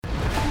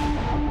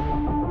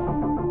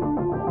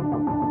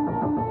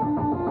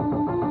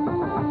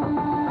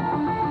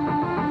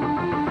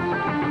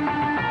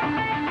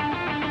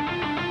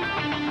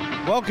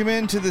Welcome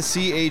into the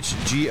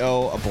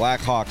CHGO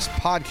Blackhawks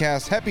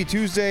podcast. Happy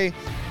Tuesday.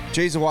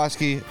 Jay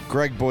Zawoski,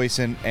 Greg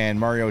Boyson, and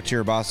Mario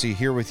Tirabassi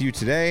here with you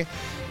today.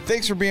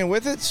 Thanks for being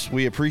with us.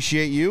 We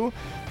appreciate you.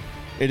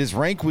 It is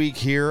rank week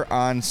here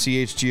on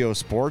CHGO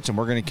Sports, and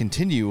we're going to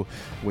continue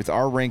with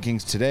our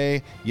rankings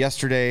today.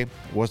 Yesterday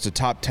was the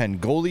top 10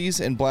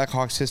 goalies in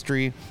Blackhawks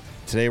history.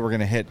 Today we're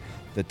going to hit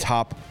the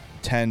top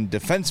 10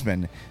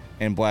 defensemen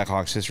in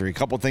Blackhawks history. A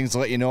couple things to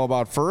let you know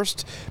about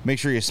first. Make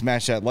sure you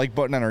smash that like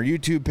button on our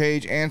YouTube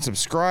page and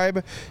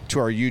subscribe to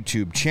our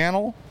YouTube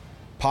channel.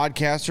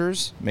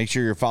 Podcasters, make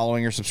sure you're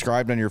following or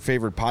subscribed on your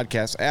favorite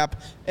podcast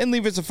app and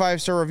leave us a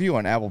 5-star review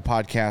on Apple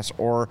Podcasts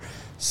or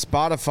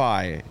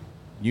Spotify.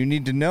 You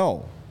need to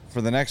know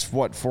for the next,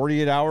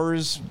 48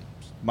 hours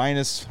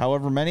minus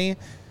however many,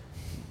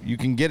 you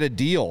can get a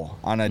deal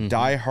on a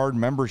Die Hard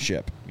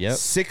membership. Yep.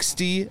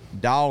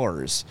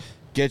 $60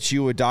 gets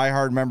you a Die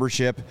Hard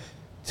membership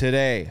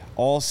today.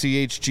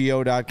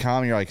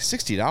 Allchgo.com. You're like,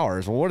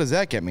 $60? Well, what does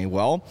that get me?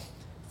 Well,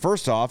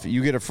 first off,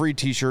 you get a free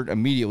t-shirt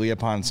immediately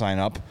upon sign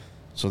up.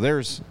 So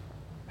there's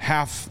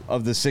half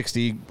of the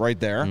 60 right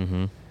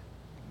there.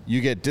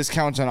 You get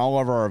discounts on all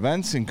of our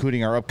events,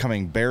 including our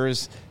upcoming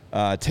Bears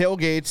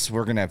tailgates.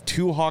 We're going to have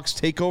 2 Hawks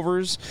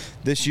takeovers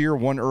this year,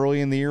 one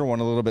early in the year, one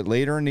a little bit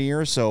later in the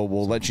year. So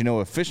we'll let you know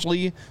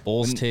officially.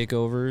 Bulls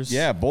takeovers.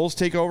 Yeah, Bulls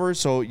takeovers.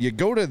 So you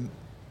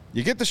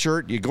get the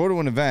shirt, you go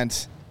to an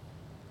event.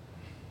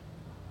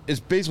 It's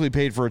basically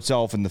paid for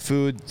itself in the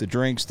food, the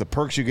drinks, the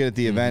perks you get at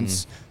the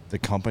events, the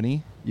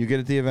company you get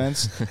at the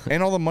events,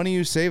 and all the money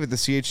you save at the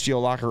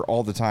CHGO locker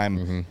all the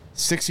time.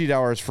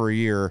 $60 for a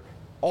year.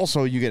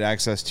 Also, you get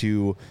access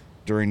to,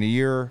 during the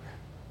year,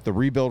 the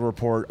rebuild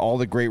report, all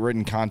the great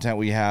written content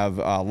we have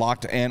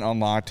locked and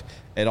unlocked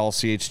at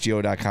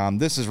allchgo.com.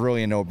 This is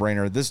really a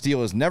no-brainer. This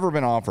deal has never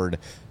been offered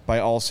by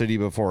All City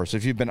before. So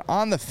if you've been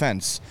on the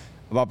fence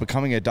about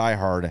becoming a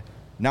diehard,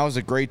 now is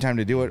a great time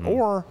to do it.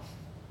 Or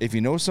if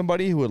you know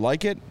somebody who would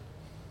like it,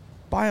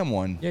 buy them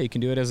one. Yeah, you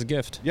can do it as a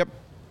gift. Yep.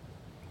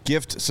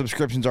 Gift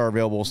subscriptions are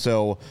available.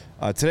 So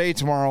today,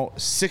 tomorrow,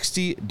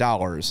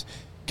 $60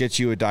 gets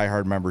you a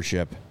diehard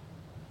membership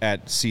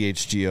at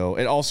CHGO,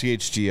 at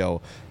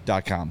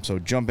allchgo.com. So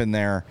jump in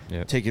there,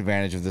 take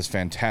advantage of this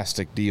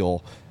fantastic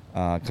deal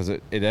because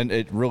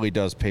it really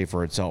does pay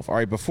for itself. All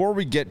right, before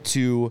we get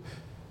to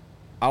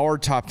our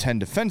top 10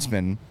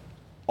 defensemen,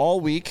 all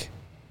week,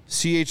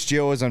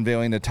 CHGO is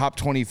unveiling the top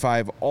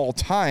 25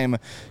 all-time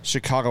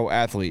Chicago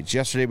athletes.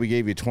 Yesterday, we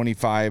gave you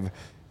 25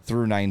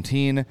 through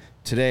 19.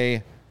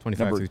 Today,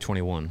 25 through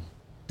 21.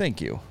 Thank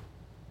you.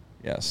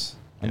 Yes,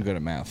 I'm good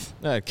at math.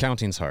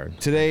 Counting's hard.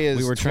 Today is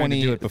we were trying to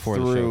do it before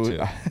the show,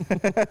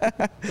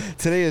 too.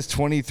 Today is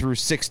 20 through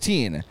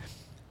 16.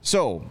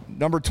 So,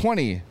 number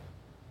 20,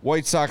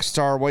 White Sox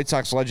star, White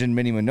Sox legend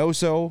Minnie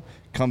Minoso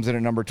comes in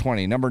at number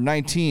 20. Number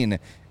 19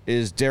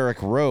 is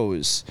Derek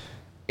Rose.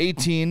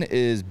 18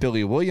 is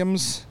Billy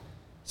Williams,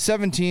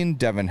 17,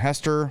 Devin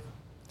Hester,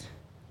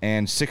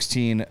 and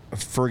 16,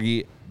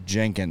 Fergie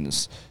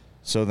Jenkins.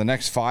 So the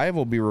next 5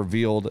 will be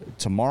revealed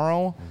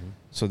tomorrow.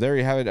 So there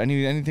you have it.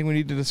 Anything we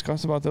need to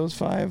discuss about those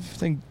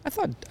 5?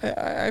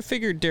 I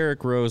figured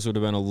Derek Rose would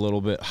have been a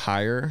little bit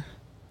higher.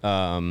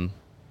 But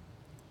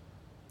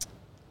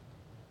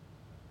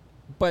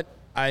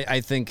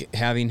I think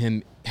having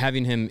him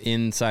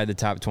inside the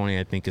top 20,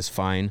 I think, is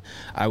fine.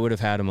 I would have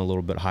had him a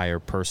little bit higher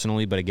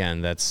personally, but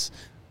again, that's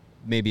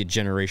maybe a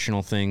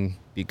generational thing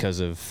because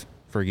of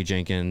Fergie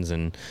Jenkins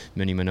and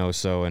Minnie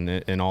Minoso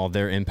and all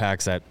their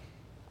impacts that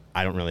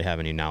I don't really have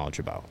any knowledge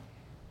about.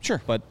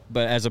 Sure. But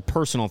as a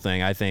personal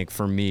thing, I think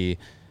for me,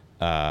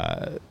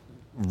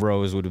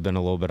 Rose would have been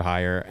a little bit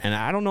higher, and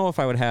I don't know if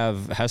I would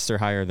have Hester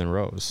higher than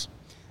Rose.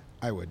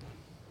 I would.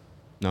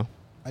 No?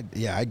 I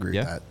agree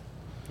with that.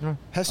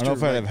 Hester, I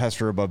don't know if I'd have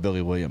Hester above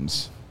Billy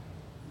Williams.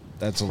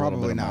 That's a probably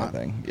little bit not of my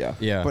thing.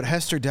 Yeah. But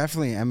Hester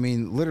definitely. I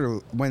mean,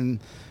 literally, when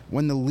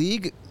the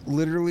league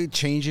literally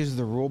changes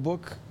the rule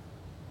book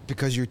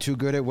because you're too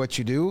good at what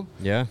you do,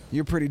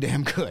 you're pretty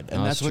damn good,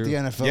 and that's what the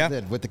NFL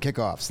did with the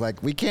kickoffs.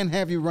 Like, we can't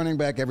have you running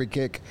back every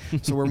kick,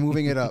 so we're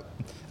moving it up,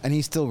 and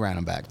he still ran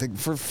him back.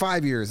 For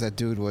 5 years, that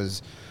dude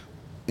was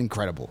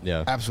incredible.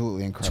 Yeah,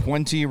 absolutely incredible.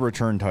 20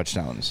 return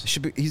touchdowns.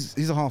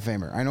 He's a Hall of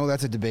Famer. I know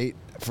that's a debate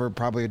for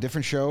probably a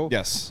different show.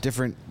 Yes,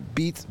 different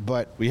beats,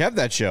 but we have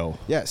that show.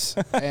 Yes,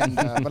 and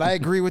but I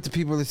agree with the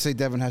people that say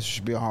Devin Hester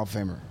should be a Hall of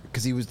Famer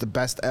because he was the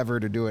best ever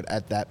to do it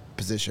at that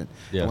position.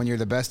 Yeah. And when you're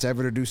the best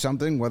ever to do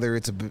something, whether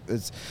it's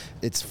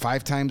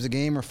 5 times a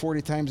game or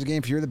 40 times a game,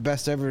 if you're the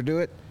best ever to do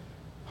it,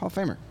 Hall of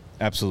Famer.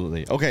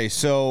 Absolutely. Okay,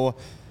 so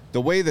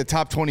the way the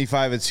top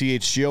 25 at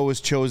CHGO was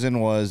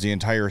chosen was the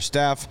entire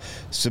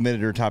staff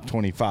submitted their top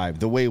 25.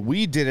 The way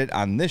we did it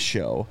on this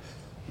show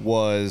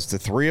was the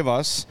 3 of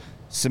us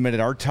submitted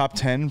our top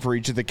 10 for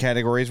each of the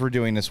categories we're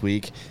doing this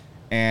week.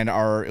 And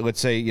our, let's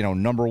say,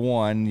 number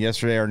 1,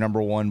 yesterday our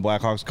number 1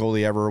 Blackhawks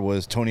goalie ever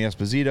was Tony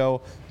Esposito,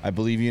 I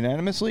believe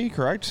unanimously,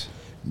 correct?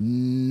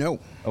 No.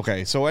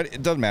 Okay, so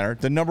it doesn't matter.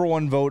 The number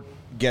 1 vote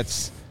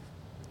gets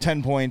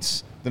 10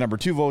 points. The number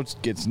 2 votes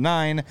gets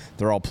 9.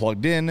 They're all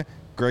plugged in.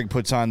 Greg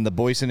puts on the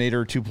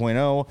Boysonator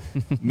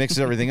 2.0, mixes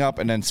everything up,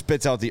 and then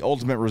spits out the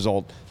ultimate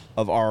result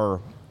of our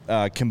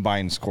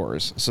combined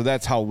scores. So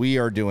that's how we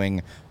are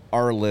doing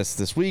our list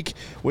this week,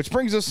 which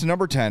brings us to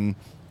number 10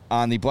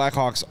 on the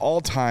Blackhawks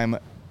all-time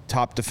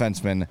top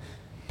defenseman,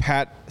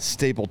 Pat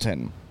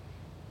Stapleton.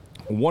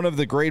 One of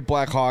the great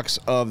Blackhawks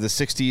of the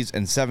 60s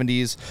and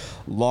 70s,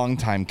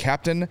 longtime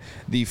captain,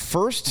 the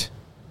first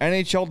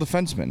NHL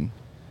defenseman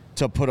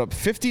to put up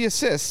 50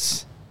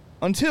 assists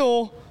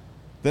until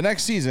the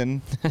next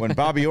season when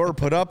Bobby Orr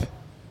put up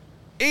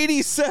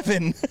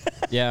 87.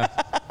 Yeah.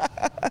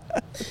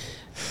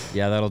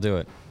 Yeah, that'll do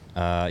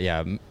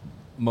it.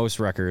 Most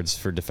records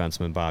for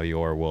defenseman Bobby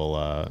Orr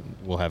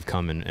will have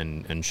come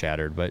and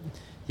shattered. But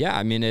yeah,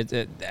 I mean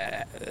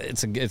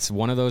it's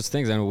one of those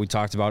things. I mean, we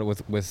talked about it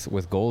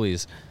with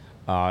goalies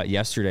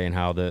yesterday, and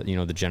how the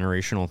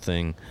generational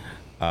thing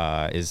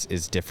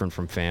is different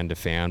from fan to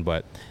fan.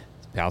 But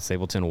Pat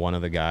Stapleton, one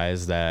of the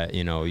guys that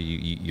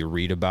you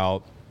read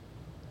about,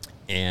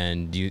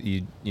 and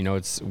you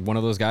it's one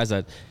of those guys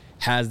that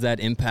has that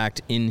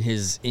impact in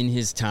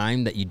his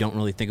time that you don't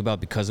really think about,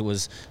 because it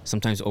was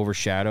sometimes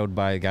overshadowed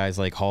by guys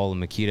like Hall and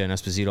Mikita and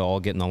Esposito all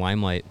getting the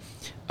limelight.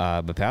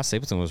 But Pat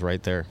Stapleton was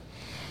right there.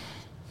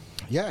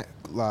 Yeah,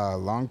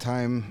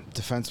 long-time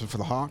defenseman for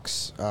the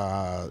Hawks,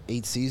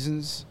 8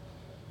 seasons,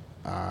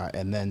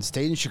 and then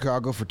stayed in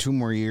Chicago for 2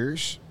 more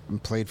years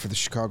and played for the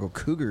Chicago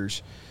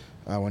Cougars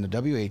when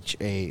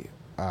the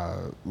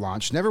WHA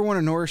launched. Never won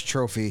a Norris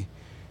Trophy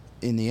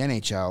in the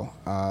NHL.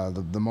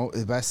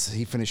 The best,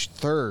 he finished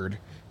 3rd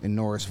in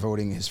Norris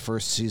voting his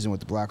first season with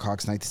the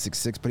Blackhawks,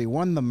 1966, but he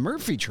won the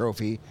Murphy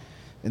Trophy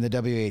in the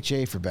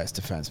WHA for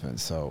best defenseman.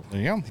 So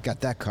there you go. He got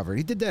that covered.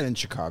 He did that in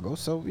Chicago,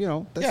 so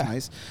that's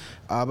nice.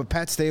 But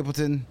Pat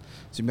Stapleton,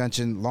 as you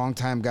mentioned,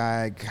 longtime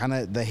guy, kind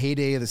of the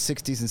heyday of the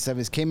 60s and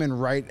 70s, came in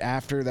right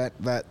after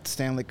that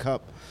Stanley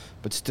Cup,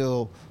 but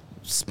still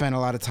spent a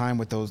lot of time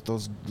with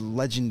those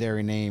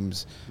legendary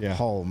names. Yeah.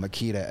 Hull,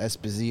 Mikita,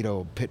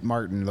 Esposito, Pitt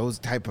Martin, those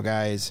type of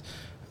guys.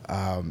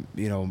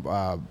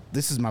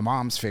 This is my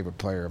mom's favorite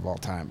player of all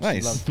time. She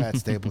Nice. loves Pat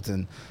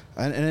Stapleton.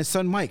 And his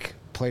son Mike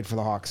played for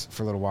the Hawks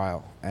for a little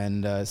while,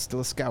 and still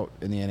a scout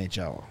in the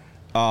NHL.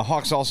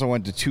 Hawks also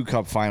went to 2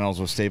 Cup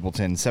finals with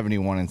Stapleton,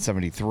 71 and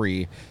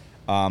 73.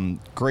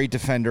 Great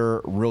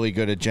defender, really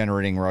good at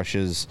generating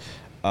rushes.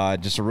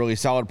 Just a really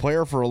solid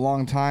player for a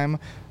long time.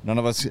 None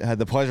of us had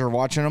the pleasure of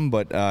watching him,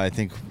 but I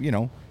think,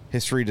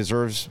 history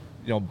deserves,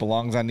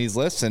 belongs on these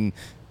lists. And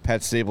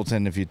Pat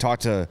Stapleton, if you talk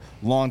to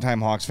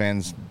longtime Hawks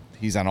fans,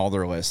 he's on all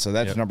their lists. So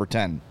that's number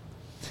 10.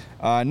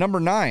 Number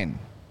 9,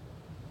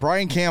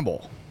 Brian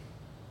Campbell.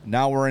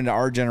 Now we're into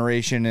our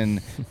generation.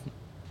 And,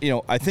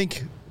 I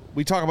think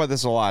we talk about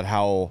this a lot,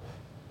 how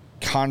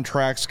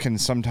contracts can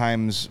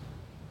sometimes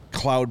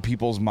cloud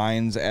people's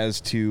minds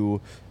as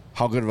to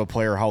how good of a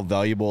player, how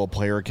valuable a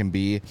player can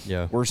be.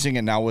 Yeah. We're seeing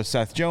it now with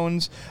Seth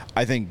Jones.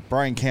 I think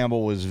Brian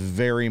Campbell was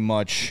very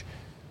much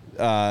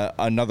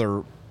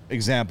another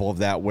example of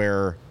that,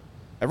 where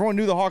everyone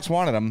knew the Hawks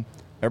wanted him.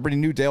 Everybody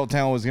knew Dale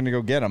Talon was going to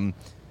go get him,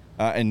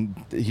 and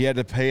he had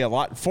to pay a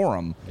lot for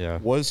him. Yeah.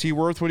 Was he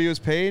worth what he was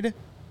paid?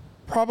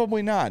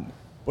 Probably not.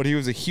 But he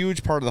was a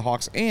huge part of the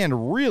Hawks,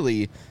 and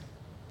really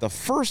the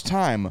first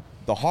time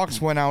the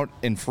Hawks went out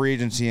in free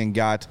agency and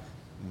got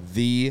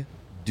the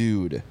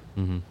dude.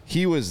 Mm-hmm.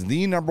 He was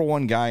the number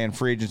 1 guy in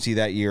free agency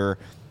that year.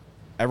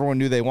 Everyone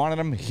knew they wanted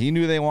him. He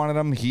knew they wanted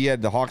him. He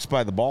had the Hawks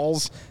by the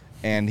balls,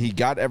 and he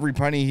got every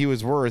penny he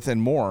was worth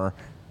and more.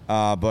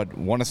 But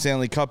won a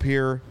Stanley Cup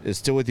here, is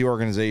still with the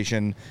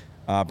organization.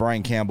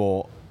 Brian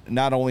Campbell,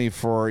 not only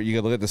for, you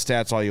can look at the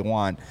stats all you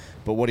want,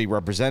 but what he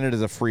represented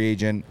as a free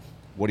agent,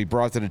 what he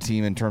brought to the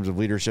team in terms of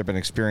leadership and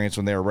experience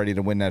when they were ready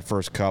to win that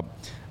first cup.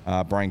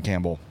 Brian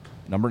Campbell,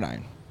 number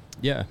 9.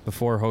 Yeah,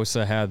 before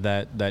Hossa had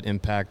that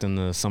impact in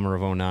the summer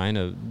of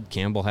 2009,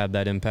 Campbell had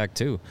that impact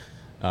too.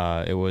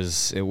 It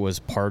was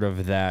part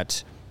of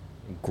that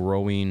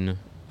growing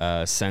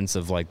sense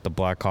of like the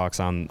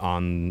Blackhawks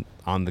on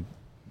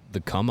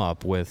the come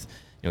up with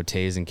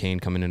Taves and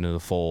Kane coming into the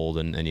fold,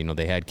 and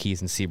they had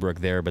Keith and Seabrook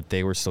there, but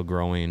they were still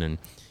growing,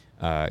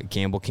 and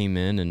Campbell came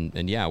in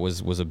and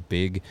was a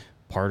big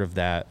part of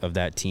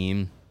that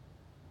team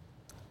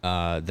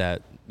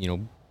that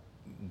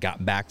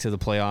got back to the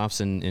playoffs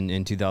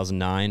in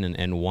 2009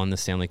 and won the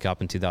Stanley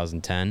Cup in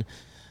 2010.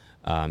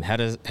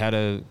 Had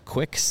a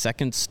quick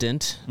second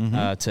stint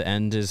to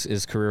end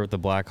his career with the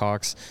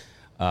Blackhawks.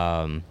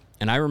 And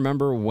I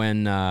remember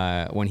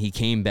when he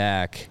came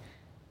back,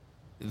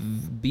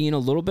 being a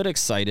little bit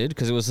excited,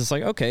 because it was just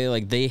like, okay,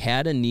 like they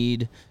had a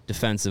need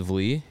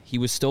defensively. He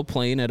was still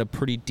playing at a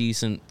pretty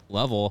decent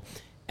level,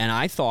 and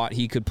I thought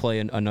he could play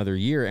another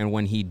year. And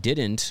when he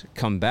didn't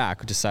come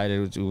back,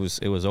 decided it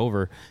was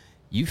over,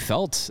 you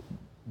felt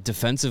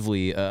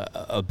defensively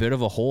a bit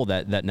of a hole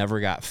that never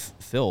got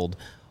filled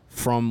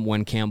from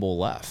when Campbell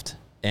left.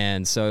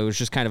 And so it was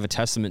just kind of a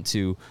testament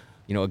to,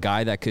 a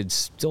guy that could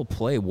still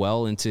play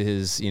well into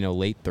his,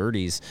 late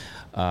 30s,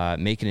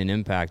 making an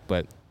impact.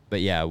 But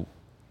yeah,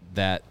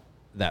 that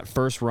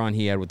first run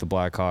he had with the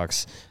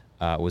Blackhawks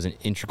was an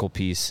integral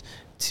piece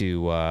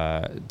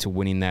to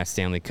winning that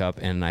Stanley Cup,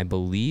 and I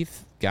believe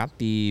got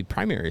the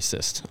primary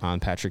assist on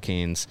Patrick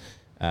Kane's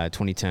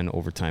 2010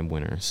 overtime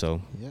winner.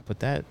 So put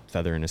that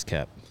feather in his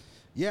cap.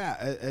 Yeah,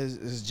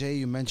 as Jay,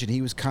 you mentioned,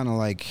 he was kind of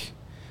like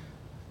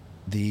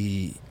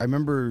I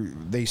remember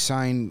they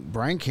signed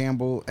Brian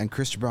Campbell and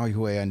Christopher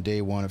Bale on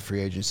day one of free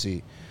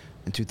agency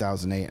in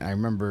 2008. And I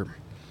remember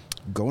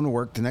going to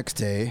work the next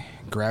day,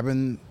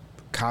 grabbing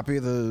a copy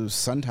of the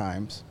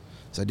Sun-Times,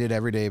 as I did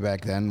every day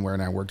back then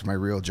when I worked my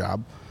real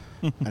job,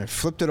 and I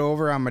flipped it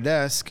over on my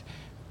desk,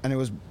 and it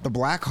was the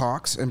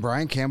Blackhawks and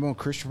Brian Campbell and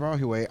Christopher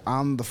Bale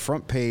on the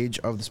front page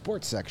of the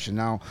sports section.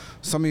 Now,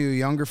 some of you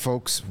younger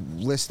folks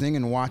listening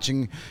and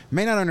watching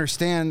may not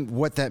understand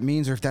what that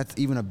means or if that's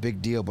even a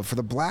big deal. But for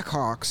the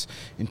Blackhawks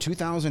in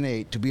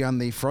 2008 to be on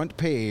the front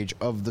page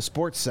of the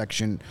sports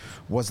section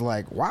was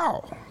like,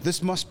 wow,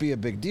 this must be a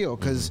big deal.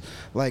 Because,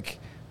 like,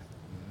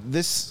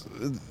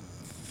 the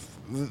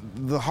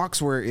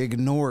Hawks were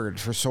ignored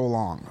for so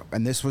long.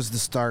 And this was the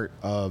start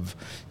of,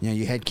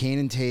 you had Kane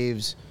and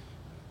Taves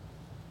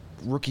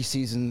rookie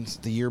seasons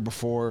the year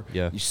before.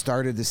 You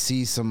started to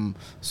see some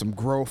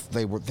growth.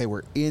 They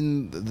were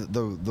in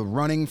the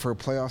running for a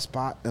playoff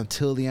spot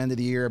until the end of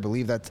the year. I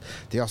believe that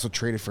they also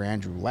traded for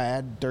Andrew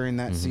Ladd during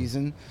that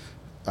season.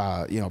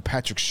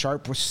 Patrick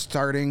Sharp was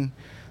starting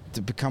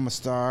to become a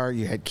star.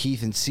 You had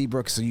Keith and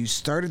Seabrook, so you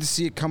started to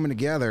see it coming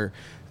together.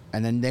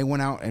 And then they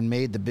went out and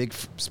made the big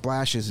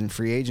splashes in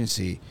free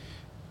agency.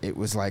 It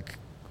was like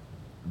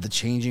the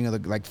changing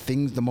of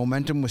the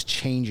momentum was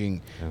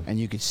changing, and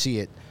you could see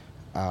it.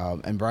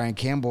 And Brian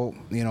Campbell,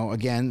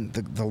 again,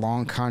 the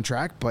long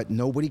contract, but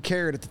nobody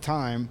cared at the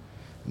time.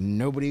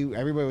 Everybody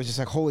was just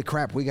like, holy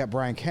crap, we got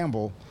Brian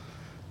Campbell.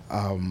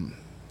 And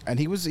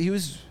he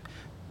was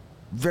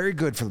very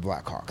good for the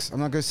Blackhawks. I'm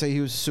not going to say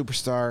he was a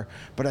superstar,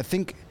 but I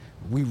think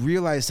we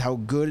realized how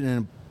good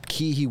and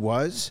key he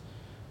was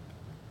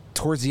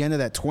towards the end of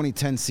that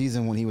 2010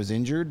 season when he was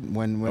injured,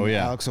 when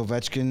Alex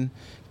Ovechkin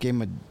gave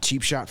him a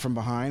cheap shot from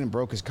behind and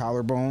broke his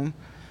collarbone,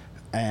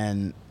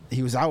 and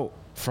he was out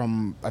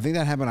from, I think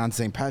that happened on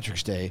St.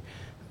 Patrick's Day.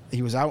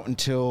 He was out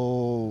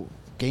until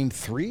Game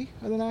 3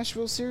 of the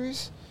Nashville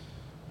series.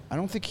 I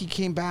don't think he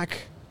came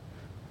back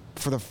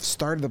for the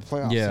start of the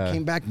playoffs. Yeah. He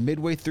came back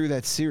midway through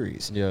that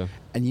series. Yeah.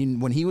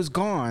 And when he was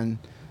gone,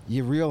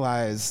 you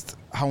realized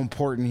how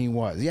important he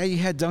was. Yeah, you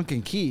had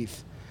Duncan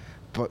Keith,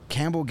 but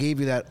Campbell gave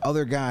you that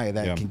other guy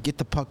that can get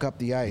the puck up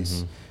the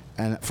ice.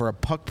 And for a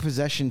puck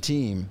possession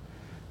team,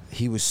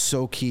 he was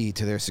so key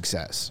to their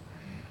success.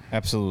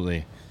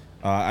 Absolutely.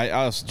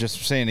 I was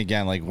just saying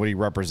again, like what he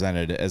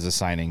represented as a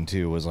signing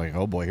too was like,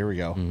 oh boy, here we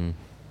go,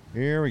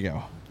 here we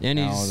go. And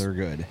now they're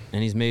good.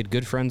 And he's made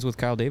good friends with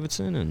Kyle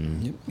Davidson,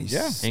 and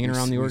hanging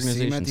around the organization. We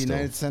see him at the still.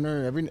 United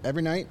Center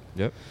every night.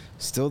 Yep,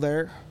 still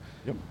there.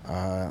 Yep,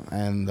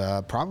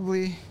 and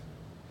probably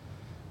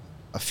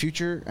a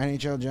future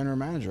NHL general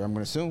manager. I'm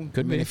going to assume.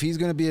 Could be. If he's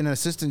going to be an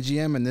assistant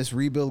GM and this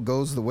rebuild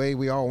goes the way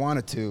we all want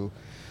it to,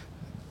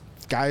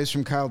 guys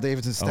from Kyle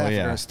Davidson's staff are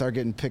going to start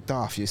getting picked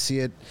off. You see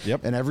it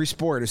in every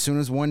sport. As soon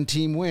as one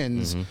team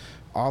wins,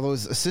 all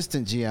those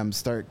assistant GMs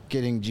start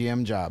getting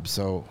GM jobs.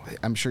 So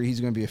I'm sure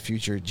he's going to be a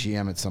future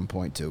GM at some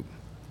point too.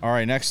 All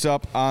right, next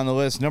up on the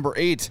list, number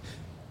 8,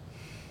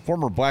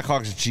 former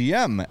Blackhawks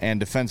GM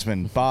and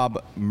defenseman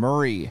Bob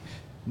Murray.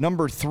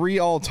 Number 3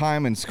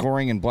 all-time in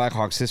scoring in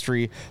Blackhawks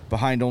history,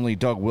 behind only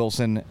Doug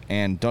Wilson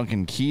and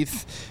Duncan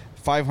Keith.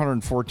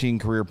 514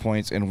 career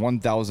points and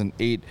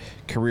 1,008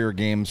 career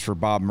games for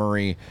Bob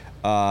Murray.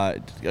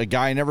 A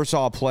guy I never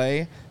saw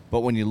play,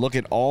 but when you look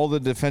at all the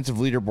defensive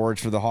leaderboards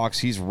for the Hawks,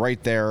 he's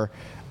right there.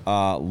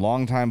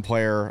 Longtime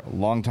player,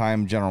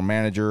 longtime general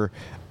manager.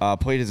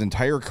 Played his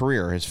entire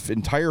career, his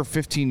entire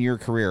 15-year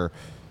career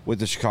with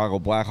the Chicago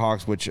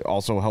Blackhawks, which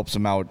also helps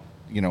him out,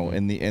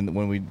 in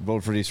when we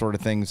vote for these sort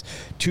of things.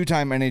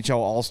 2-time NHL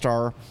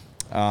All-Star.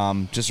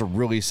 Just a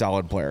really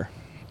solid player.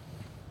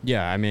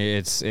 Yeah, I mean,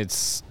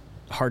 it's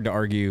hard to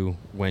argue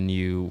when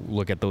you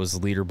look at those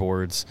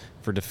leaderboards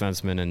for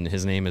defensemen, and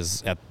his name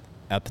is at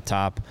the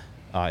top,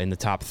 in the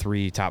top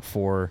 3, top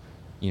 4,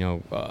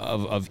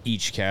 of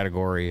each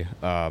category.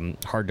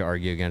 Hard to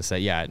argue against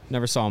that. Yeah,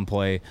 never saw him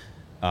play,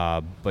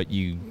 but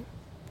you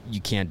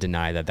can't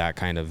deny that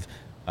kind of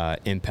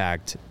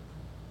impact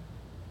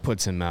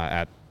puts him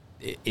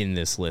in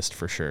this list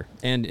for sure.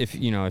 And if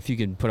you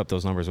can put up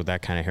those numbers with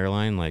that kind of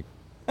hairline, like,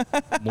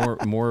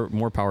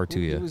 more power to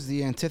you. He was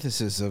the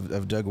antithesis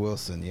of Doug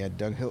Wilson. You had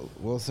Doug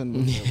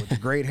Wilson with the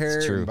great hair,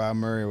 and Bob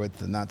Murray with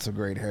the not so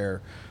great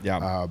hair.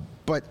 Yeah.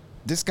 But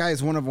this guy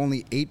is one of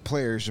only 8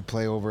 players to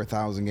play over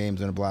 1,000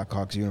 games in a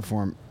Blackhawks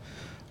uniform,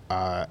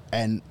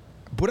 and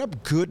put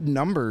up good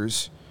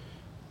numbers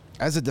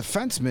as a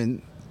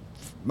defenseman.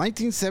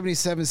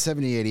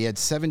 1977-78, he had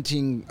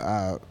 17.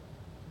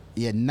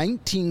 He had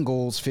 19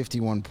 goals,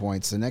 51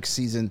 points. The next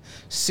season,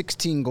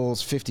 16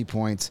 goals, 50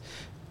 points.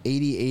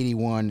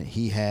 80-81,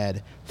 he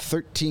had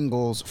 13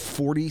 goals,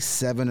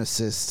 47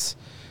 assists.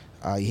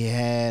 He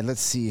had,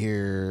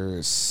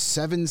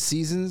 7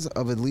 seasons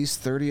of at least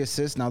 30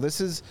 assists. Now, this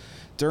is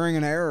during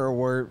an era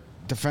where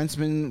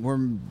defensemen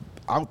were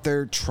out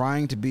there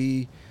trying to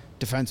be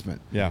defensemen.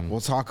 Yeah. We'll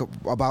talk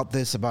about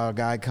a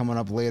guy coming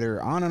up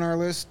later on in our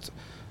list.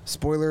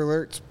 Spoiler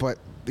alerts, but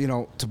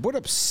to put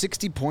up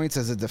 60 points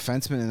as a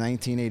defenseman in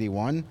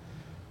 1981,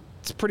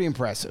 it's pretty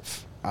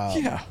impressive.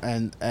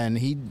 And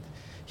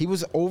he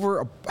was over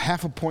a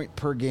half a point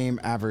per game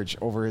average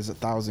over his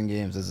 1,000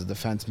 games as a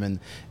defenseman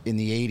in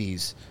the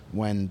 80s,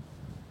 when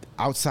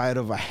outside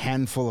of a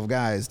handful of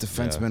guys,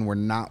 defensemen were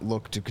not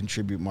looked to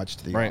contribute much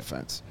to the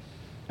offense.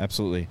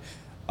 Absolutely.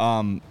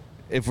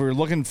 If we're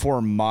looking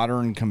for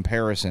modern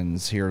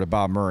comparisons here to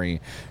Bob Murray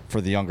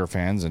for the younger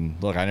fans,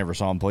 and look, I never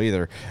saw him play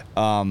either.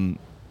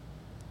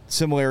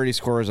 Similarity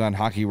scores on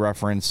Hockey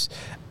Reference: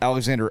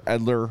 Alexander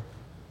Edler,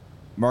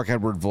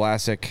 Mark-Edward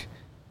Vlasic,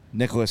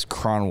 Nicholas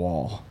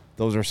Kronwall.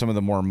 Those are some of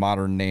the more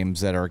modern names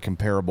that are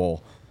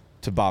comparable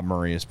to Bob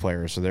Murray as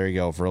players. So there you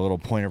go for a little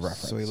point of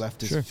reference. So he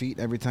left his feet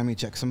every time he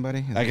checked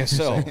somebody? I guess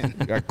so.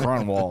 You got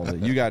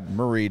Kronwall. You got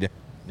Murray'd.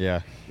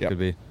 Yeah, could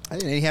be.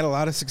 And he had a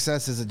lot of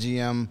success as a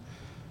GM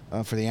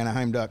for the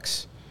Anaheim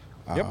Ducks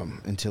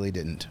until he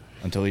didn't.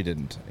 Until he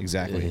didn't,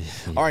 exactly.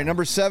 All right,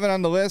 number 7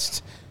 on the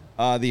list,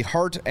 the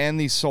heart and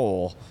the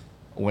soul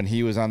when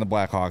he was on the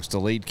Blackhawks, the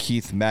late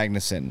Keith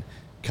Magnuson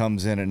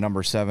comes in at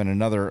number 7,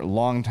 another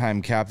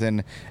longtime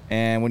captain.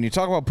 And when you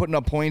talk about putting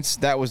up points,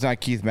 that was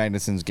not Keith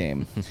Magnuson's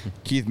game.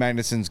 Keith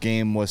Magnuson's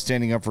game was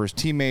standing up for his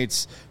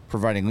teammates,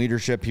 providing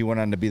leadership. He went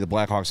on to be the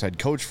Blackhawks head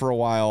coach for a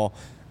while.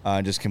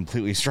 Just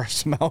completely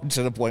stressed him out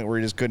to the point where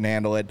he just couldn't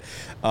handle it.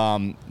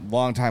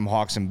 Longtime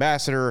Hawks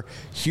ambassador,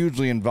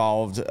 hugely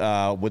involved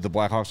with the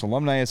Blackhawks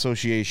Alumni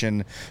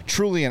Association,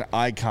 truly an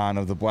icon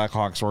of the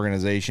Blackhawks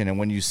organization. And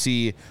when you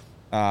see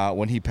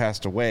when he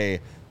passed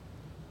away,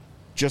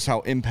 just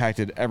how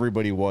impacted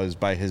everybody was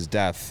by his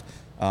death.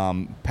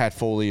 Pat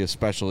Foley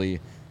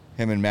especially,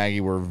 him and Maggie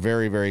were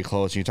very, very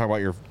close. You talk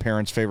about your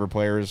parents' favorite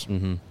players.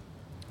 Mm-hmm.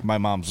 My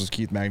mom's was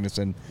Keith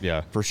Magnuson.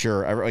 Yeah. For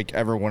sure.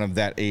 Everyone of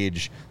that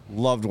age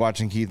loved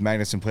watching Keith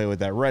Magnuson play with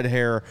that red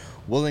hair,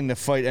 willing to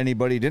fight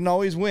anybody. Didn't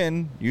always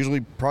win. Usually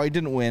probably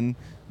didn't win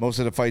most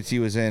of the fights he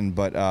was in.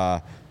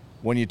 But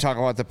when you talk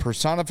about the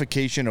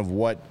personification of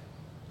what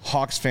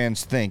Hawks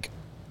fans think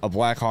a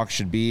Blackhawk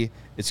should be,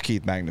 it's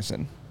Keith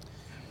Magnuson.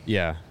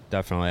 Yeah,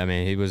 definitely. I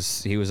mean, he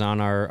was on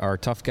our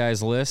tough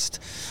guys list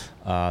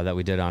that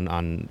we did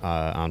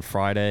on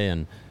Friday,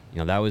 and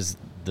that was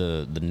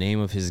the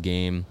name of his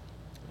game.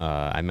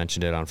 I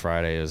mentioned it on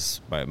Friday, as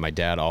my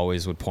dad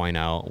always would point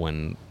out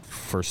when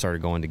first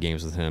started going to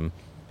games with him,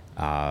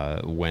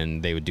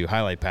 when they would do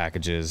highlight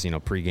packages,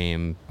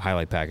 pregame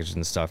highlight packages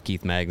and stuff.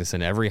 Keith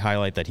Magnuson, every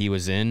highlight that he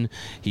was in,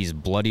 he's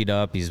bloodied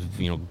up. He's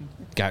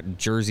got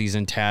jerseys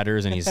in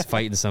tatters, and he's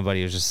fighting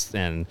somebody. It was just,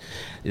 and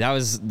that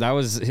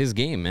was his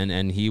game,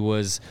 and he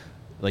was,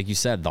 like you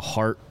said, the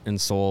heart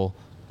and soul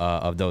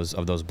of those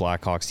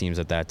Blackhawks teams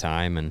at that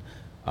time, and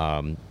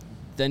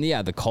then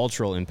the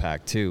cultural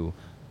impact too.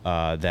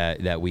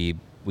 That we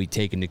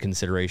take into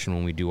consideration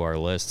when we do our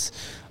lists,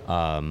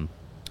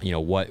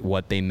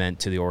 what they meant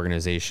to the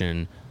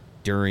organization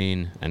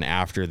during and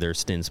after their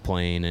stints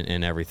playing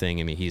and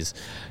everything. I mean, he's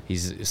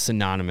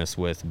synonymous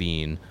with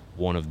being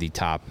one of the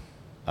top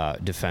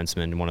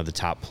defensemen, one of the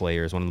top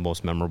players, one of the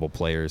most memorable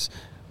players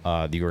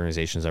the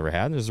organization's ever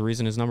had. And there's a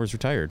reason his number's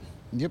retired.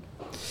 Yep.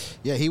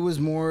 Yeah, he was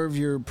more of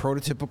your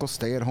prototypical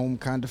stay-at-home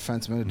kind of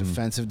defenseman, a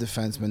defensive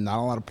defenseman. Not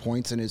a lot of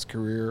points in his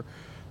career.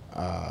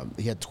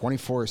 He had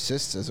 24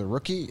 assists as a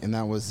rookie, and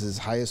that was his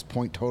highest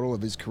point total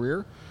of his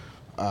career.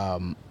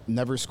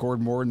 Never scored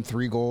more than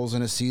 3 goals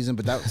in a season,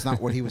 but that's not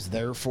what he was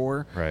there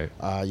for. Right.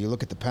 You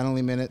look at the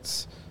penalty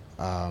minutes.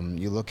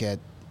 You look at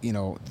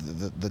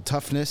the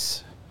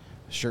toughness.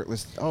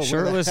 Shirtless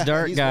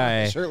dark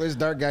guy. Shirtless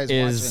dark guy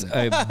is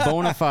watching. A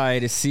bona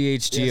fide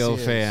CHGO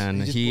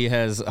fan. He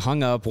has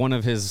hung up one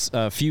of his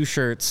few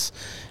shirts,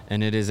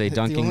 and it is a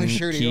Duncan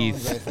Keith. He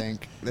owns, I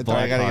think. I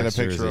gotta get a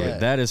picture of it.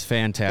 That is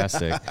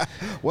fantastic.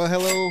 Well,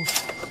 hello,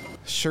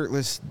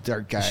 shirtless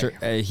dark guy.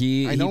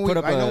 I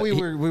know we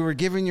were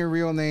giving your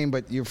real name,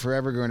 but you're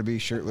forever going to be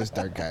shirtless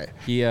dark guy.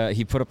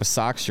 He put up a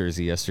Sox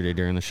jersey yesterday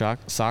during the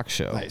Sox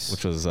show,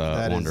 which was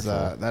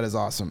wonderful. That is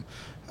awesome.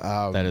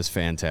 That is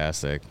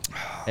fantastic.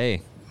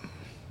 Hey,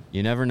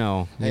 you never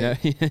know.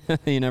 Hey.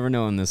 You never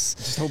know in this.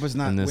 Just hope it's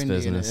not windy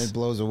business. And it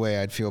blows away.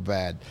 I'd feel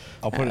bad.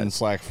 I'll put it in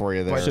Slack for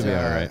you there. Should be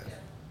all right.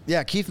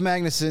 Yeah, Keith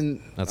Magnuson.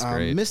 That's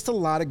great. Missed a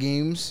lot of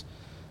games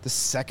the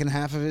second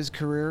half of his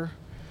career.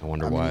 I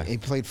wonder why. He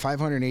played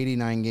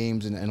 589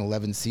 games in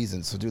 11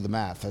 seasons. So do the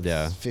math.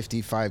 That's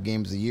 55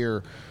 games a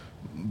year.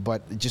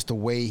 But just the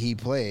way he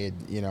played,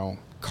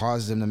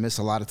 caused him to miss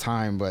a lot of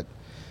time. But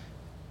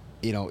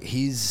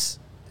his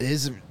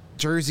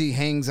jersey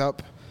hangs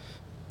up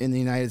in the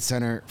United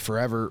Center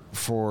forever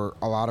for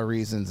a lot of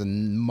reasons,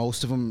 and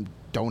most of them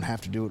don't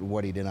have to do with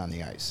what he did on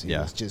the ice. He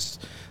was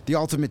just the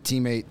ultimate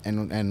teammate,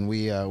 and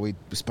we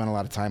spent a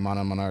lot of time on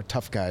him on our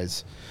Tough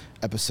Guys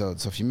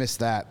episode. So if you missed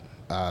that,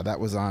 that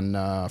was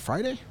on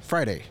Friday.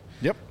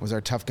 Yep, was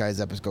our Tough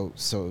Guys episode.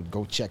 So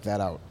go check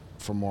that out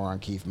for more on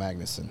Keith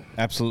Magnuson.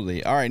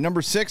 Absolutely. All right,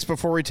 number 6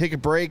 before we take a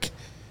break.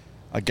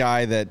 a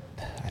guy that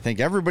I think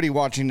everybody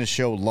watching the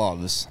show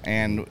loves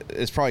and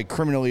is probably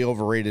criminally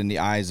overrated in the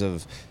eyes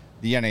of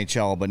the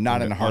NHL, but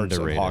not in the hearts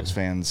of Hawks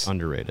fans.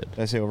 Underrated. Did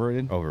I say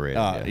overrated? Overrated.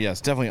 Yeah. Yes,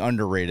 definitely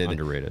underrated.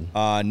 Underrated.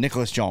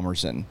 Nicholas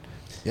Hjalmarsson.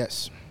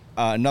 Yes.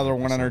 Another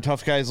 100 one on our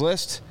tough guys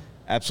list.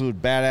 Absolute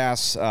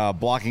badass,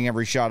 blocking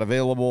every shot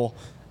available.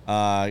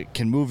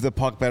 Can move the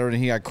puck better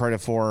than he got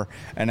credit for.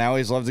 And I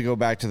always love to go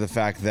back to the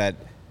fact that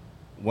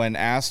when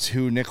asked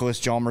who Nicholas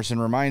Hjalmarsson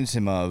reminds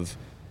him of,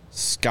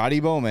 Scotty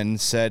Bowman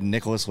said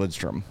Nicholas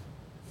Lidstrom.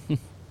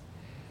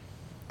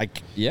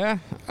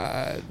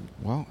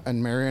 Well,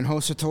 and Marian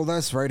Hossa told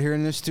us right here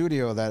in the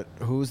studio that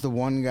who's the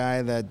one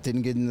guy that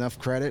didn't get enough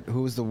credit,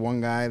 who's the one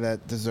guy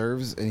that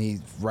deserves, and he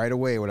right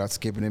away, without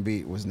skipping a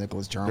beat, was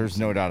Nicholas Hjalmarsson. There's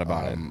no doubt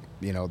about it.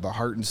 You know, the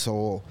heart and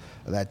soul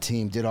of that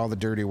team did all the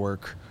dirty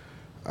work.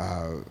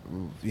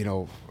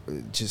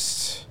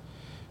 Just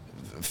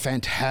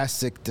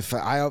fantastic.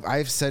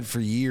 I've said for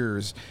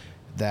years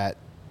that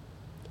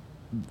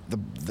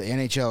the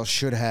NHL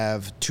should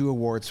have 2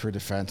 awards for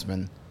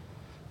defensemen.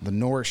 The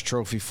Norris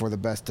Trophy for the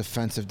best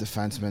defensive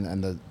defenseman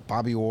and the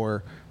Bobby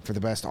Orr for the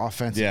best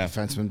offensive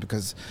defenseman,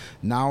 because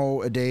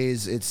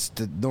nowadays it's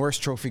the Norris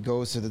Trophy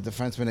goes to the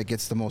defenseman that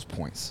gets the most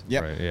points.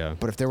 Yep. Right, yeah.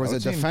 But if there was a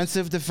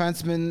defensive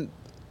defenseman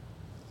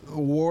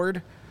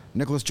award,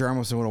 Nicholas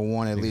Hjalmarsson would have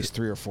won at least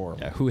 3 or 4.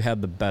 Yeah, who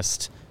had the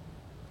best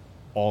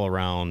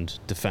all-around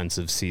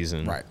defensive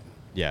season? Right.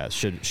 Yeah,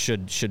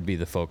 should be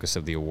the focus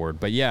of the award.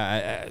 But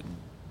yeah,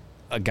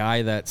 a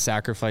guy that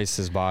sacrificed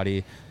his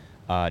body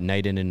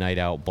night in and night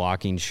out,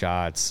 blocking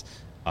shots,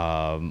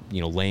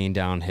 laying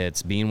down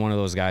hits, being one of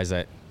those guys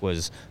that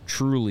was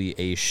truly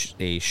a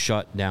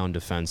shutdown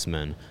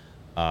defenseman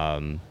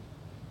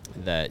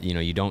that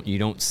you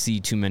don't see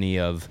too many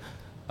of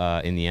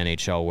in the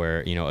NHL, where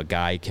a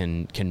guy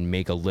can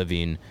make a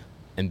living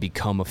and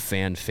become a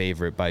fan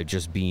favorite by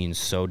just being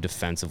so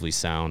defensively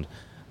sound.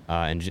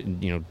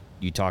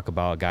 You talk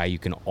about a guy you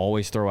can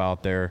always throw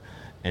out there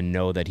and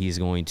know that he's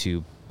going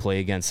to play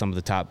against some of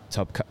the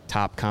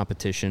top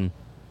competition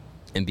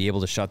and be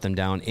able to shut them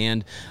down,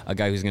 and a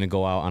guy who's going to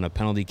go out on a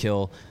penalty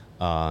kill,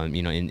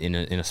 in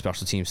a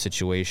special team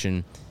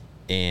situation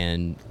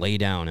and lay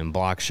down and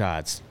block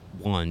shots,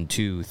 1,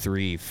 2,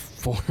 3,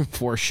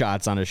 4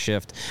 shots on a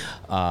shift,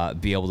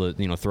 be able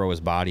to throw his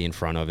body in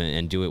front of it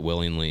and do it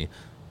willingly.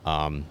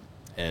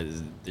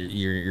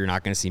 You're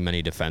not going to see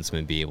many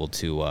defensemen be able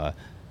to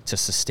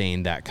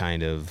sustain that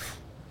kind of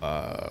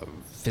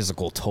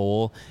physical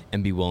toll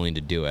and be willing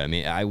to do it. I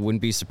mean, I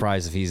wouldn't be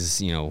surprised if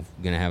he's going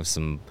to have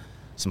some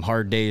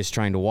hard days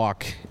trying to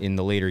walk in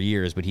the later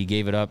years, but he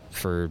gave it up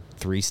for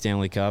 3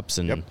 Stanley Cups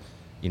and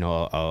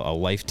a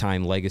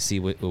lifetime legacy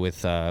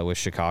with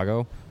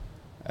Chicago.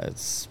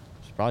 It's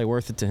probably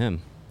worth it to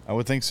him. I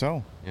would think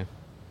so. Yeah.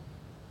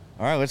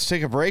 All right, let's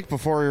take a break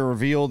before we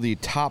reveal the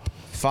top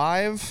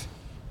 5.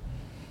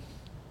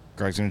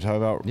 Greg's going to talk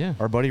about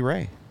our buddy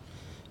Ray.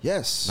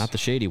 Yes. Not the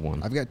shady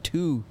one. I've got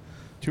 2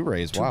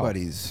 Rays. 2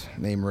 buddies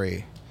named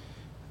Ray.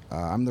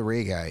 I'm the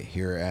Ray guy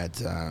here at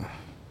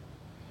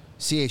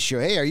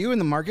CHGO. Hey, are you in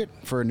the market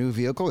for a new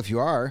vehicle? If you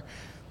are,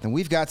 then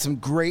we've got some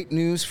great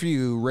news for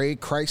you. Ray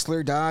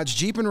Chrysler Dodge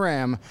Jeep and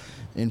Ram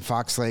in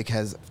Fox Lake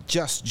has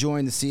just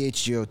joined the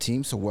CHGO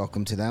team, so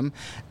welcome to them.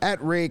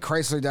 At Ray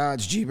Chrysler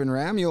Dodge Jeep and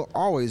Ram, you'll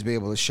always be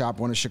able to shop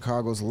one of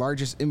Chicago's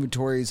largest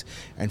inventories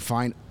and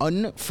find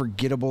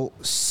unforgettable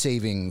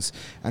savings.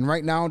 And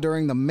right now,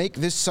 during the Make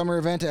This Summer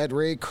event at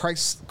Ray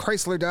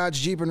Chrysler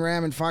Dodge Jeep and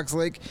Ram in Fox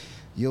Lake,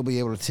 you'll be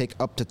able to take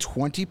up to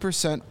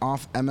 20%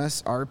 off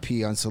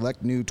MSRP on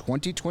select new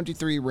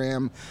 2023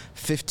 Ram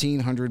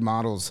 1500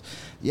 models.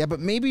 Yeah,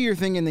 but maybe you're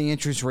thinking the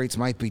interest rates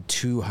might be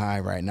too high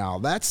right now.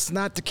 That's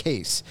not the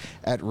case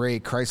at Ray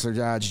Chrysler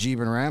Dodge Jeep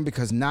and Ram,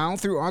 because now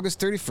through August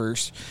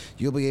 31st,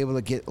 you'll be able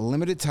to get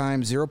limited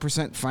time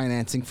 0%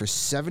 financing for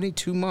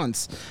 72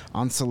 months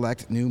on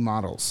select new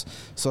models.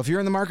 So if you're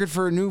in the market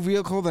for a new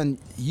vehicle, then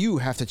you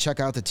have to check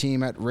out the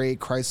team at Ray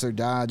Chrysler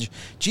Dodge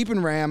Jeep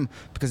and Ram,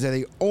 because they're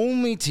the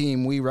only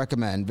team we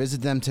recommend.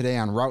 Visit them today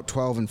on Route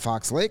 12 in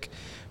Fox Lake.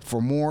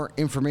 For more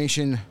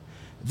information,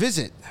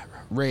 visit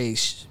Ray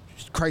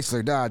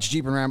Chrysler Dodge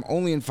Jeep and Ram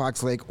only in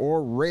Fox Lake,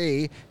 or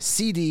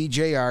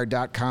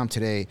raycdjr.com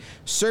today.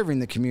 Serving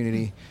the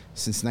community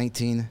since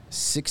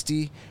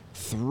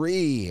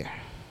 1963.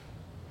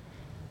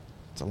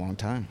 It's a long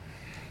time.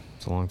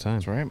 It's a long time.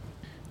 That's right. Am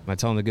I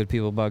telling the good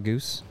people about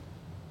Goose?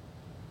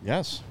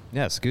 Yes.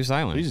 Yes, Goose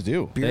Island. Please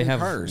do. They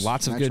have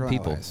lots of good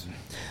people.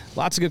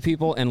 Lots of good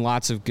people and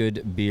lots of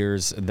good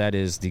beers. That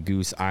is the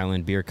Goose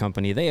Island Beer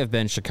Company. They have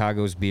been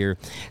Chicago's beer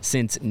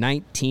since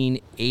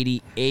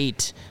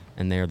 1988,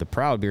 and they are the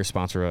proud beer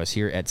sponsor of us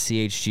here at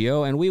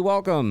CHGO, and we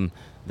welcome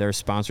their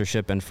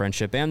sponsorship and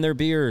friendship and their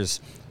beers.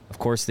 Of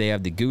course, they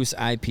have the Goose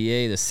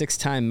IPA, the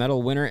 6-time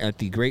medal winner at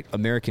the Great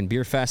American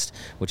Beer Fest,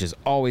 which is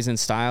always in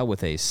style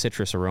with a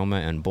citrus aroma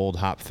and bold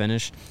hop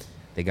finish.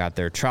 They got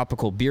their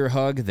Tropical Beer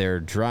Hug, their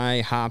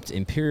dry hopped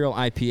Imperial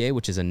IPA,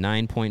 which is a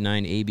 9.9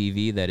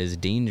 ABV that is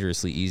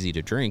dangerously easy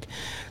to drink.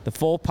 The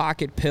Full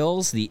Pocket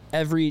Pills, the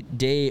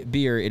everyday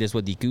beer. It is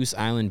what the Goose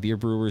Island beer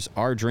brewers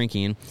are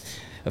drinking.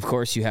 Of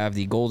course, you have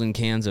the golden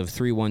cans of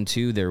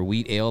 312, their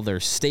wheat ale, their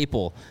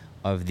staple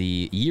of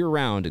the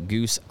year-round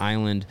Goose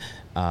Island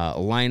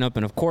lineup.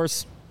 And of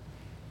course,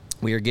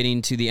 we are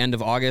getting to the end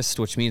of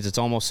August, which means it's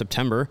almost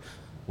September,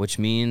 which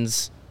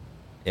means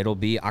it'll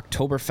be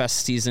Oktoberfest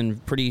season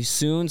pretty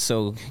soon.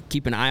 So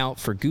keep an eye out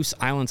for Goose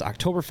Island's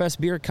Oktoberfest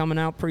beer coming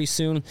out pretty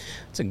soon.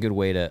 It's a good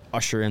way to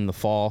usher in the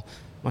fall.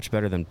 Much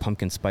better than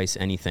pumpkin spice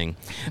anything.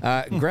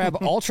 Grab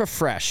Ultra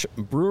Fresh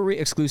brewery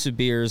exclusive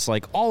beers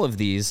like all of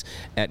these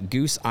at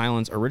Goose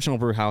Island's Original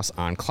Brew House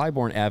on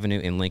Clybourne Avenue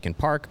in Lincoln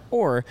Park,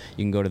 or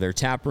you can go to their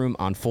tap room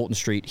on Fulton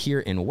Street here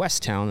in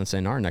Westtown. That's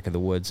in our neck of the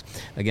woods.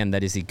 Again,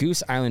 that is the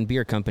Goose Island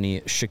Beer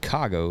Company,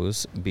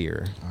 Chicago's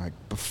beer. All right,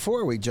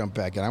 before we jump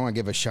back in, I want to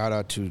give a shout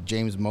out to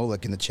James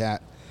Molick in the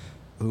chat,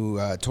 who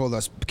told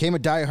us, became a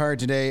diehard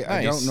today. Nice.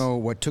 I don't know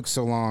what took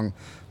so long.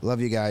 Love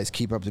you guys.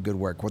 Keep up the good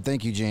work. Well,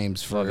 thank you,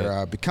 James,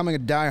 for becoming a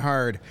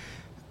diehard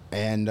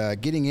and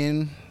getting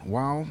in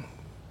while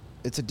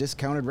it's a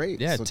discounted rate.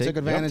 Yeah, so take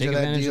advantage of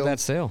that deal. Of that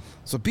sale.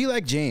 So be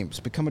like James.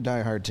 Become a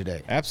diehard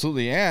today.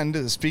 Absolutely.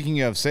 And speaking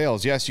of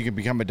sales, yes, you can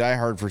become a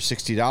diehard for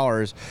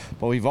 $60,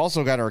 but we've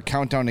also got our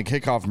Countdown to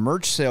Kickoff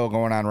merch sale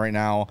going on right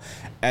now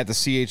at the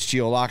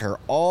CHGO Locker.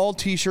 All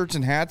T-shirts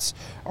and hats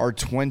are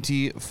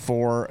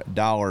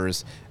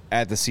 $24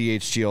 at the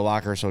CHGO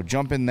Locker. So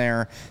jump in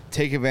there,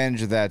 take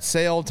advantage of that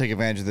sale, take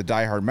advantage of the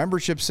Die Hard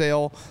membership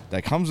sale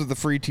that comes with the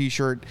free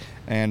T-shirt.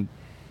 And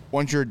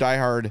once you're a Die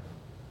Hard,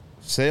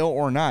 sale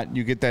or not,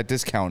 you get that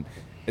discount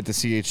at the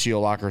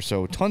CHGO Locker.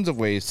 So tons of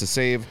ways to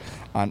save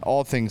on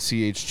all things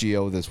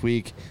CHGO this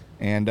week.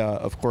 And,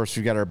 of course,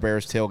 we've got our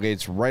Bears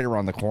tailgates right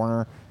around the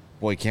corner.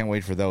 Boy, can't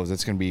wait for those.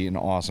 It's going to be an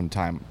awesome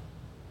time.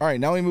 All right,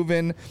 now we move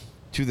in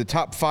to the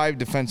top 5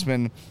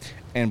 defensemen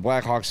in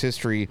Blackhawks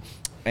history.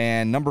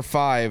 And number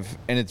 5,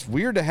 and it's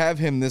weird to have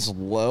him this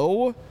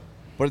low,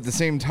 but at the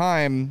same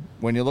time,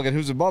 when you look at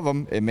who's above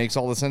him, it makes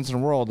all the sense in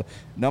the world.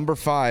 Number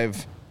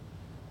 5,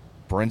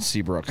 Brent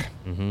Seabrook.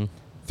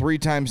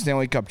 3-time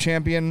Stanley Cup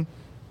champion,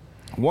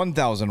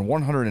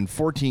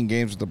 1,114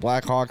 games with the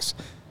Blackhawks,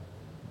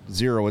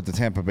 0 with the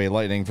Tampa Bay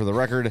Lightning for the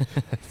record,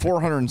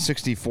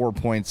 464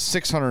 points,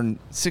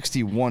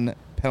 661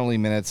 penalty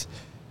minutes.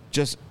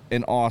 Just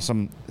an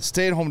awesome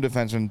stay-at-home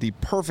defenseman, the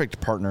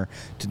perfect partner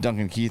to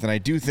Duncan Keith. And I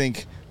do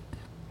think,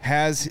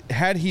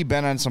 had he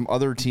been on some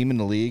other team in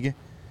the league,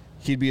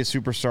 he'd be a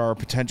superstar,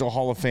 potential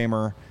Hall of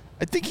Famer.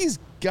 I think he's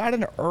got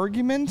an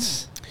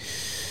argument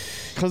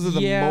because of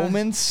the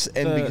moments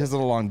and because of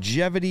the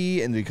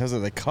longevity and because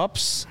of the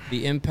cups.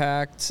 The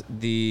impact,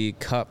 the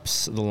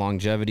cups, the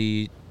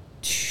longevity,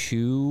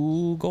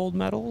 2 gold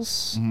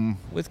medals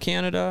with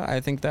Canada. I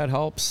think that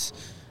helps.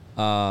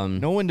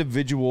 No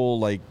individual,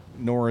 like,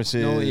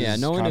 Norris's.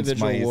 No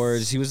individual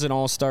awards. He was an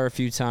all-star a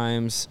few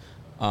times.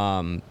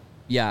 I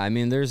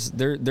mean,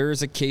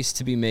 there's a case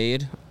to be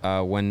made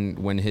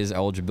when his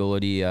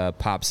eligibility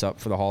pops up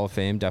for the Hall of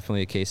Fame.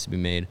 Definitely a case to be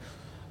made.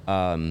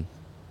 At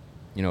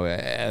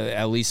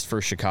least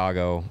for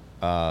Chicago.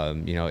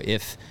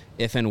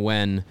 If and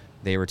when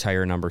they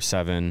retire number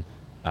 7,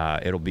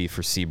 it'll be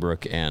for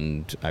Seabrook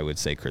and I would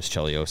say Chris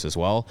Chelios as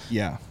well.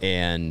 Yeah.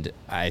 And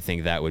I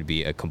think that would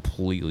be a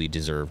completely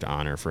deserved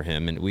honor for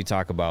him. And we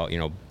talk about,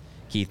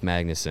 Keith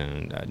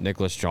Magnuson,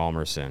 Nicholas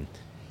Hjalmarsson,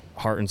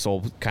 heart and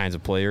soul kinds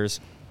of players.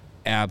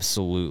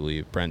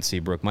 Absolutely. Brent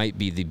Seabrook might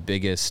be the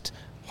biggest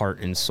heart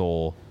and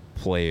soul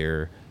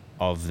player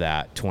of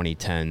that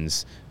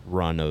 2010s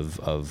run of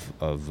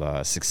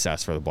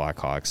success for the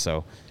Blackhawks.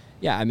 So,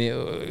 yeah, I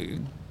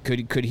mean,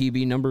 could he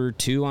be number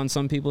 2 on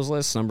some people's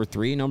lists, number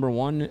 3, number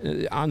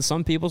 1 on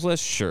some people's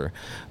lists? Sure,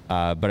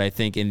 but I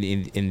think in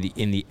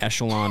the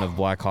echelon of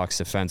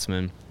Blackhawks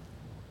defensemen,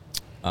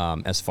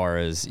 as far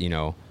as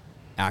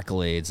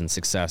accolades and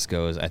success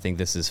goes, I think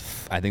this is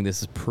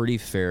pretty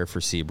fair for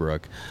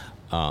Seabrook,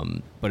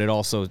 but it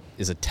also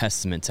is a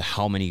testament to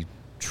how many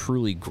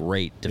truly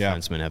great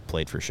defensemen have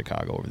played for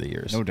Chicago over the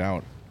years. No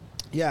doubt.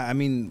 Yeah, I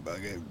mean,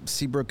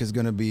 Seabrook is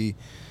going to be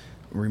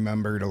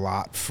remembered a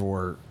lot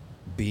for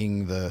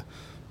being the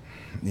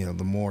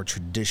more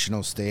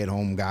traditional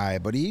stay-at-home guy,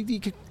 but he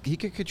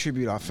could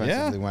contribute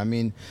offensively. Yeah. I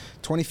mean,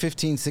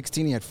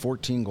 2015-16, he had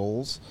 14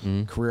 goals,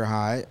 career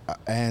high,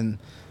 and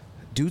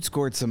dude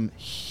scored some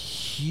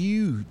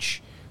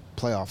huge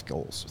playoff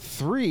goals.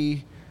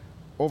 3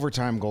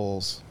 overtime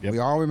goals. Yep. We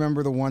all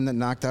remember the one that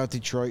knocked out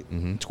Detroit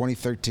in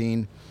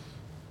 2013.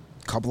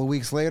 A couple of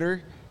weeks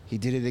later, he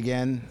did it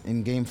again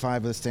in Game 5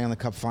 of the Stanley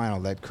Cup Final,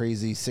 that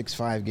crazy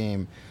 6-5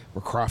 game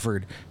where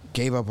Crawford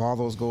gave up all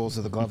those goals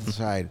to the glove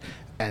side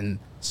and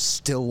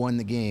still won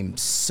the game.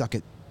 Suck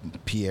it,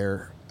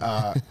 Pierre.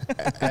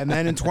 And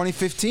then in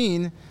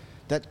 2015,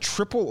 that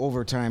triple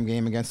overtime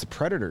game against the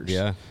Predators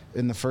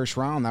in the first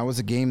round, that was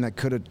a game that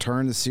could have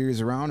turned the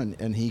series around,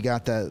 and he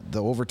got the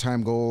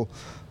overtime goal,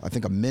 I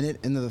think, a minute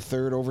into the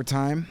third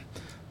overtime.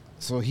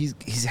 So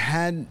he's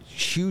had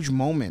huge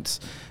moments.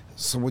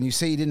 So when you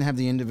say he didn't have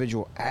the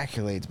individual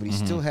accolades, but he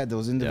still had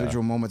those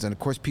individual moments. And, of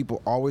course,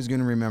 people always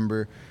going to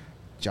remember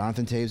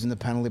Jonathan Toews in the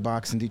penalty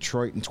box in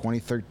Detroit in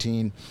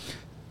 2013.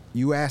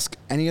 You ask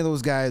any of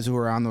those guys who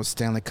are on those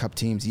Stanley Cup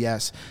teams,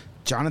 yes,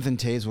 Jonathan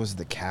Toews was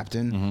the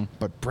captain,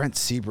 but Brent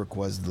Seabrook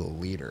was the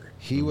leader.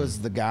 He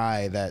was the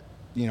guy that,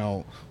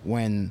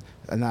 and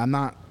I'm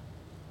not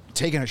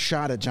taking a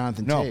shot at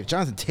Jonathan Toews.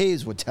 Jonathan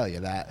Toews would tell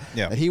you that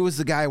he was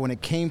the guy when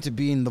it came to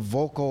being the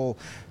vocal,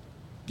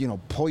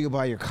 pull you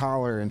by your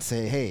collar and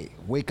say, hey,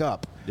 wake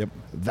up. Yep.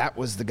 That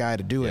was the guy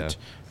to do it.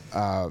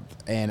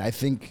 And I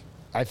think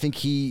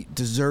he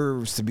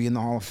deserves to be in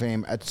the Hall of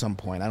Fame at some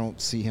point. I don't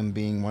see him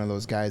being one of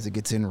those guys that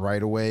gets in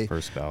right away.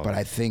 First ballot. But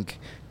I think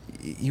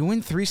you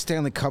win 3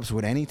 Stanley Cups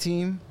with any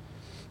team,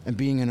 and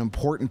being an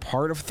important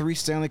part of 3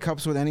 Stanley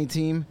Cups with any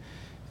team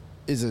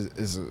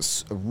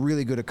is a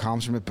really good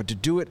accomplishment. But to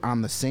do it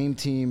on the same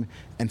team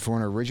and for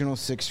an original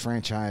 6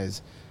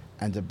 franchise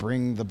and to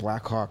bring the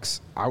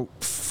Blackhawks out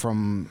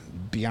from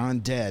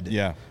beyond dead,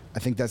 I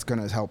think that's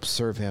going to help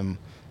serve him.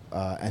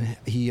 And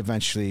he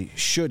eventually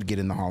should get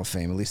in the Hall of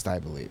Fame, at least I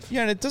believe.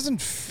 Yeah, and it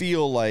doesn't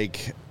feel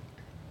like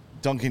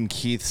Duncan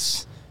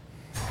Keith's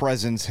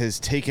presence has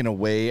taken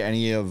away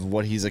any of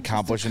what he's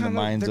accomplished in the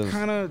minds of... They're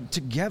kind of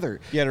together.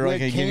 Yeah, they're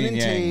like a yin and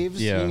yang. Taves,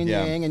 yin and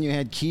yang, and you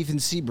had Keith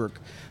and Seabrook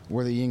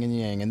were the yin and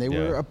yang, and they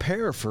were a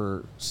pair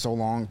for so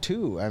long,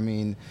 too. I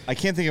mean... I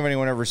can't think of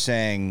anyone ever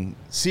saying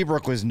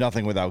Seabrook was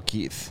nothing without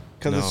Keith,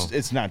 because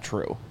it's not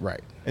true.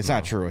 Right. It's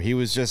not true. He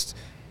was just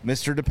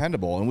Mr.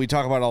 Dependable, and we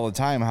talk about all the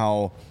time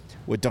how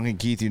with Duncan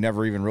Keith you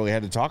never even really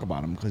had to talk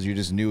about him because you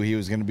just knew he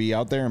was going to be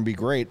out there and be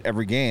great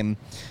every game.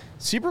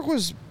 Seabrook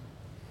was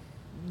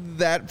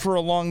that for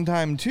a long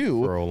time,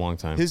 too. For a long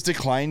time. His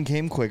decline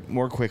came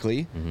more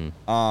quickly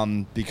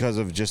because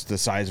of just the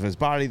size of his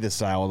body, the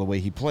style of the way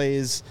he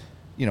plays,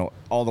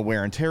 all the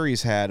wear and tear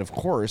he's had, of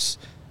course.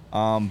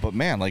 But,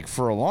 man, like,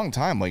 for a long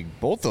time, like,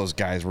 both those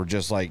guys were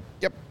just like,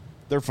 yep,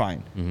 they're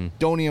fine.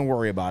 Don't even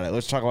worry about it.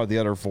 Let's talk about the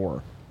other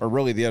 4, or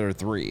really the other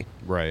 3.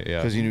 Right, yeah.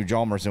 Because you knew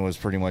Hjalmarsson was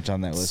pretty much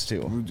on that list,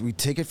 too. We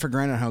take it for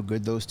granted how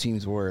good those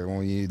teams were.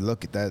 When you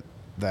look at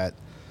that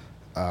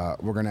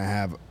we're going to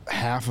have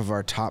half of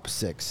our top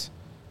 6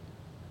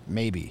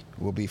 maybe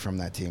will be from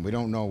that team. We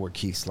don't know where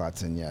Keith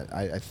slots in yet.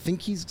 I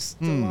think he's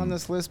still on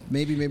this list.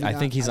 Maybe not. I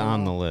think he's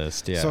on the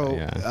list, yeah.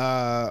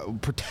 So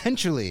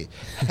potentially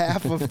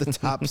half of the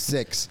top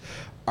 6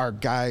 are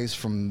guys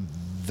from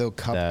the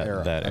Cup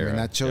era. I mean,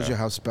 that shows you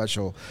how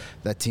special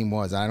that team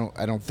was. I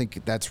don't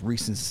think that's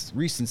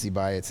recency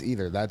bias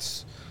either.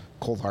 That's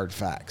cold hard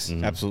facts.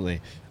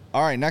 Absolutely.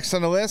 All right, next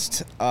on the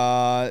list,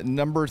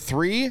 number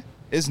 3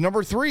 is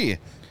number 3,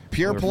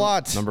 Pierre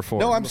Palat. Number 4.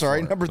 No, I'm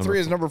sorry. Number 3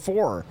 is number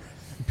 4,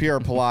 Pierre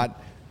Palat.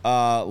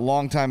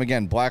 Long time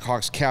again,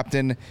 Blackhawks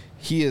captain.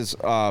 He is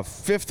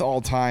 5th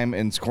all time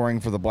in scoring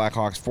for the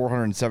Blackhawks,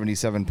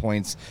 477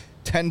 points,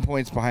 10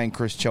 points behind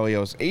Chris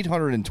Chelios,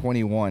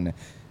 821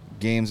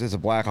 games as a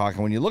Blackhawk.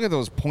 And when you look at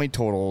those point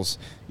totals,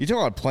 you talk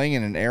about playing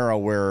in an era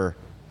where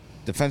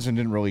defensemen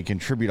didn't really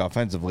contribute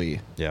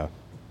offensively. Yeah.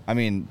 I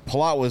mean,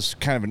 Palat was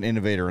kind of an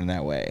innovator in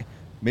that way.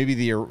 Maybe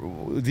the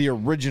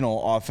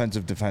original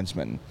offensive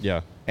defenseman.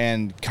 Yeah.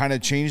 And kind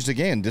of changed the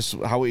game. This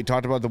how we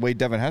talked about the way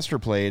Devin Hester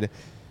played.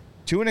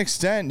 To an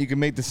extent, you can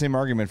make the same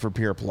argument for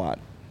Pierre Palat.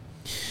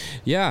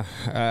 Yeah,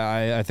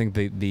 I think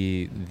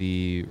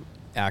the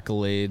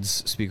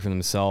accolades speak for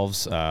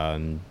themselves.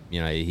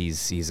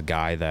 He's a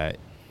guy that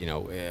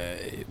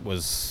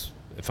was,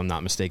 if I'm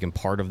not mistaken,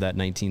 part of that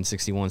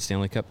 1961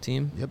 Stanley Cup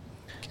team. Yep,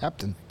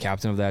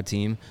 captain of that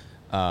team.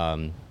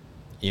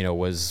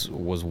 Was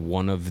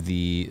one of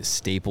the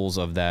staples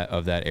of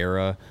that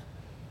era.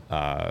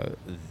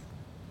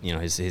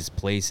 His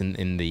place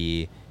in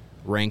the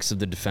ranks of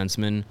the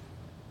defensemen,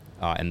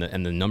 and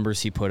the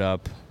numbers he put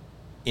up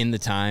in the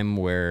time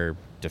where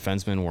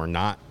defensemen were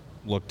not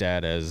looked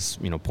at as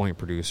point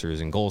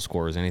producers and goal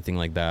scorers, anything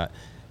like that,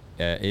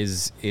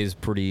 is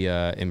pretty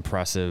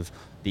impressive.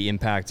 The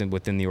impact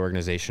within the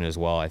organization as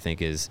well, I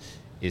think, is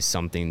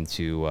something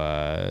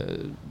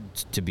to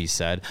be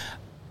said.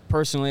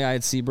 Personally, I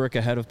had Seabrook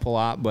ahead of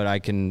Palat, but I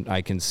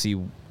can see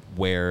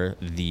where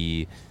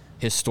the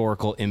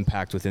historical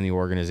impact within the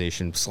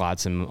organization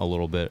slots him a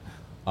little bit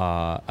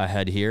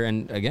ahead here.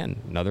 And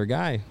again, another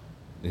guy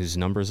whose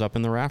number's up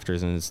in the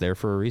rafters, and it's there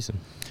for a reason.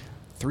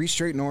 3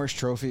 straight Norris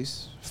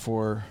trophies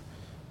for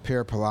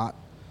Pierre Palat.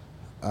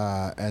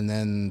 And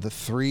then the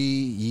 3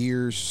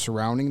 years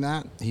surrounding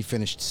that, he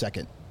finished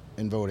 2nd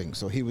in voting.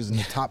 So he was in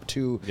the top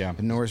 2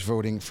 in Norris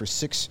voting for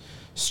 6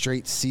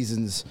 straight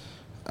seasons.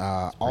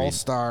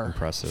 All-star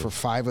for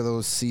 5 of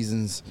those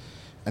seasons.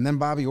 And then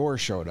Bobby Orr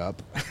showed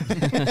up.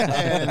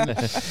 And,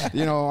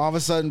 all of a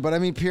sudden. But, I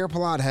mean, Pierre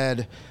Palat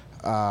had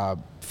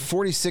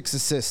 46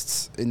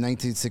 assists in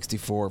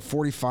 1964,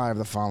 45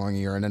 the following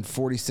year, and then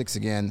 46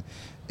 again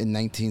in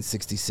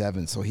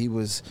 1967. So he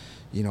was,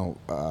 3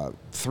 out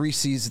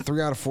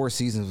of 4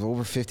 seasons,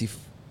 over 50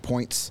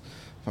 points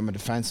from a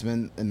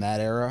defenseman in that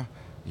era.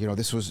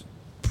 This was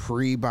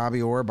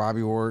pre-Bobby Orr.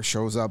 Bobby Orr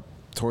shows up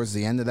towards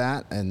the end of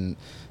that and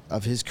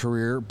of his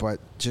career, but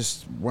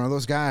just one of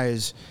those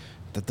guys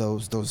that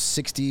those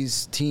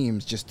 60s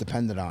teams just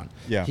depended on.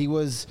 Yeah. He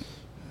was,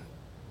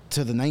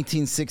 to the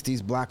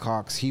 1960s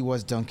Blackhawks, he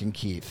was Duncan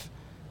Keith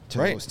to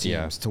those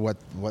teams, to what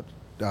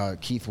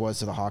Keith was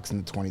to the Hawks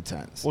in the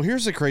 2010s. Well,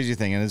 here's the crazy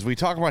thing, and as we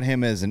talk about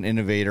him as an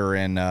innovator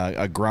and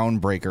a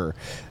groundbreaker,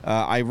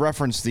 I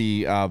reference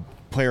the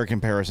player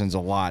comparisons a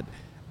lot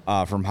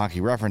from Hockey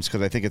Reference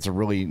because I think it's a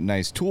really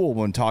nice tool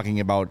when talking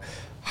about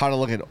how to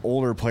look at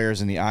older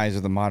players in the eyes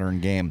of the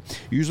modern game.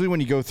 Usually when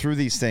you go through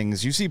these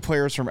things, you see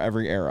players from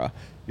every era.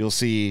 You'll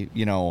see,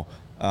 guys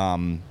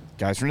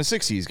from the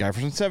 60s, guys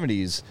from the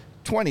 70s,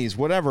 20s,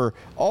 whatever,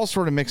 all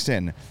sort of mixed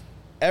in.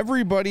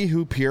 Everybody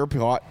who Pierre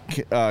Pilote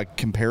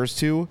compares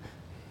to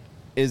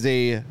is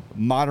a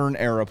modern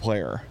era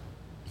player.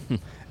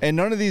 And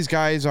none of these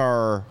guys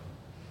are,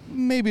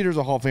 maybe there's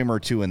a Hall of Famer or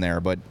two in there,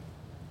 but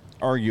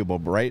arguable,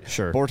 right?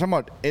 Sure. But we're talking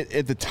about,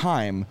 at the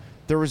time,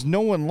 there was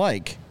no one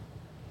like,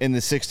 in the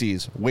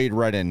 60s, Wade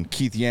Redden,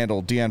 Keith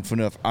Yandel, Dion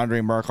Phaneuf,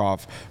 Andrei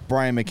Markov,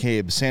 Brian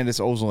McCabe, Sandis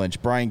Ozolinsh,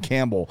 Brian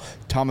Campbell,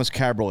 Thomas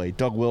Cabriolet,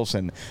 Doug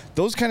Wilson.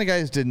 Those kind of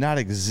guys did not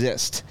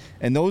exist.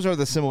 And those are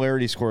the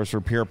similarity scores for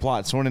Pierre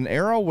Pilote. So in an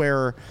era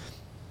where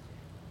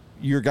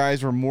your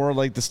guys were more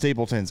like the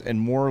Stapletons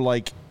and more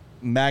like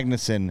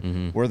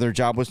Magnuson, where their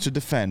job was to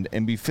defend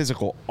and be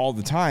physical all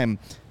the time,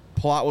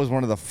 Pilote was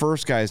one of the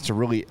first guys to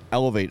really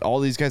elevate. All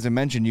these guys I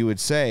mentioned, you would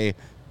say,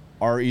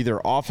 are either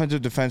offensive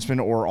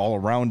defensemen or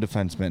all-around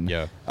defensemen.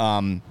 Yeah.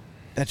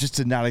 That just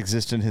did not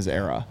exist in his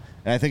era.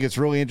 And I think it's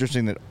really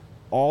interesting that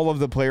all of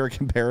the player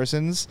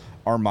comparisons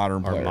are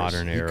modern players.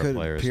 Modern era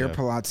players. Pierre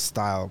Pilote's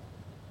style,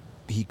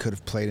 he could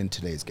have played in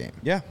today's game.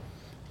 Yeah.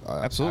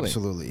 Absolutely.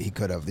 Absolutely, he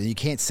could have. You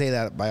can't say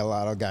that by a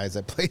lot of guys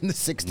that played in the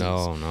 60s.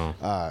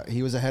 No.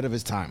 He was ahead of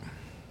his time.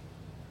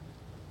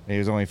 He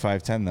was only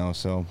 5'10", though,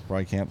 so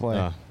probably can't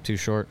play. Too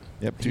short.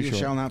 Yep, too short.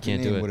 Shall not be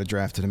Can't do named it. would have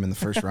drafted him in the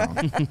first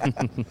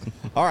round.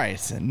 All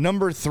right,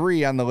 number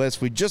 3 on the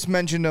list. We just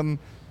mentioned him.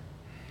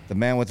 The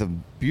man with a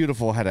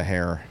beautiful head of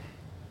hair,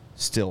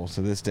 still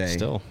to this day.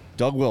 Still.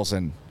 Doug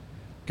Wilson,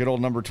 good old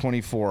number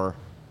 24.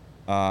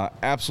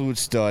 Absolute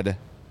stud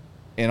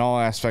in all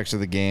aspects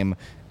of the game.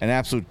 An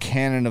absolute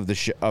cannon of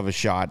a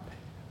shot.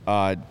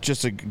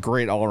 Just a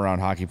great all-around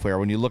hockey player.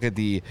 When you look at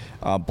the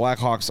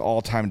Blackhawks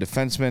all-time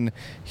defenseman,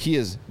 he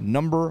is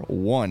number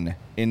 1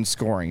 in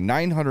scoring.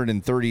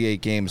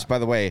 938 games. By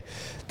the way,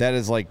 that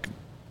is like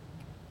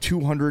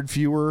 200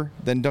 fewer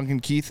than Duncan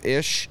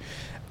Keith-ish,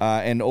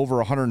 and over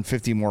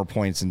 150 more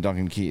points than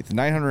Duncan Keith.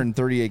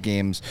 938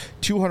 games,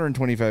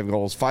 225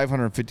 goals,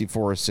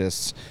 554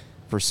 assists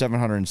for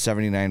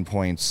 779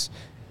 points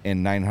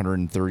in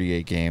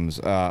 938 games.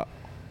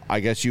 I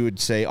guess you would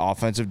say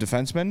offensive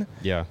defenseman.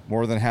 Yeah.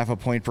 More than half a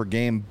point per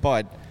game,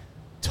 but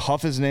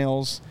tough as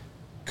nails,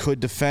 could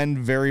defend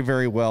very,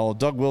 very well.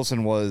 Doug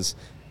Wilson was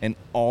an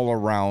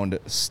all-around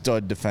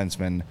stud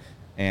defenseman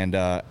and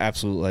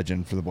absolute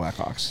legend for the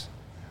Blackhawks.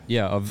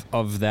 Yeah,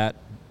 of that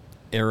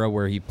era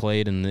where he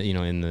played in the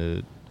in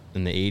the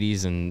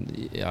 80s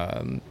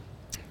and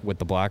with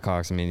the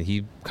Blackhawks, I mean,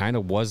 he kind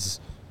of was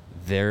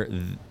their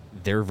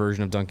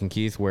version of Duncan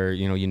Keith, where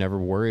you never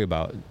worry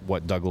about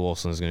what Doug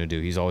Wilson is going to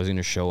do. He's always going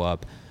to show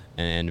up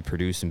and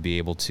produce and be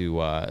able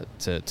to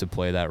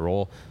play that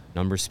role.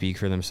 Numbers speak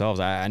for themselves.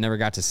 I never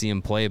got to see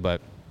him play,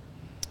 but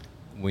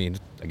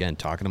again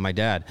talking to my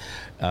dad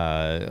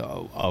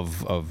of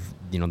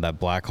that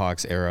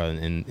Blackhawks era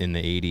in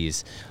the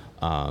 80s,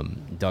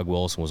 Doug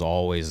Wilson was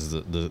always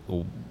the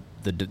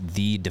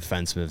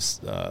defensive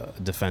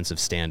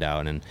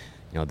standout, and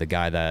the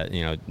guy that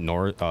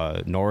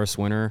Norris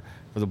winner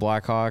for the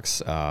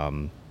Blackhawks. I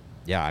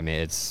mean,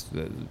 it's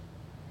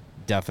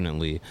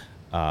definitely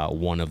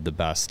one of the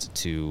best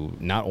to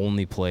not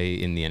only play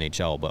in the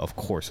NHL, but of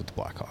course with the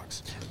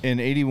Blackhawks. In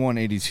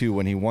 81-82,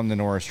 when he won the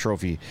Norris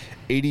Trophy,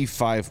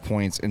 85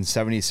 points in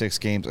 76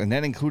 games, and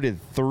that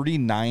included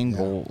 39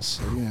 goals.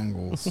 39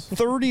 goals.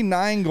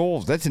 39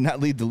 goals. That did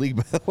not lead the league,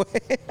 by the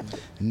way.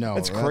 No.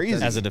 That's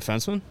crazy. As a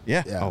defenseman?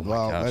 Yeah. Yeah. Oh, my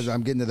gosh.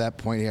 I'm getting to that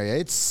point here.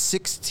 It's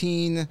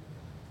 16.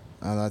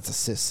 That's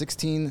assist.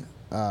 16.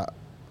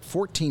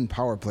 14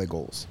 power play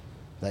goals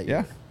that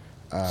year.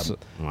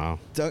 Wow.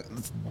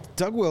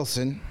 Doug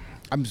Wilson,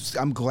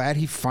 I'm glad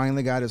he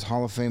finally got his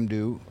Hall of Fame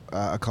due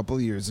a couple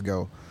of years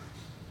ago.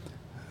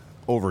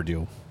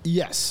 Overdue.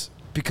 Yes,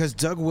 because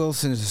Doug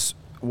Wilson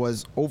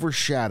was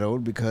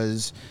overshadowed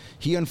because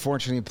he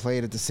unfortunately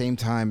played at the same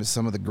time as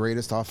some of the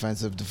greatest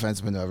offensive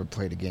defensemen to ever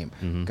played a game.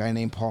 A guy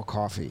named Paul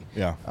Coffey.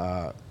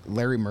 Yeah.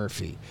 Larry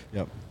Murphy.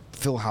 Yep.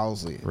 Phil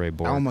Housley. Ray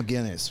Bork. Al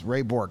McGinnis.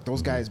 Ray Bork.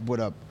 Those guys put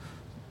up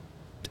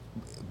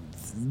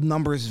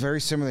numbers very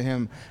similar to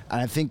him,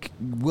 and I think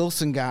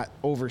Wilson got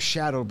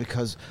overshadowed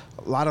because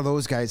a lot of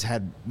those guys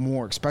had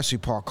more, especially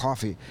Paul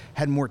Coffey,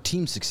 had more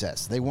team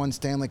success. They won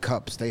Stanley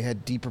Cups. They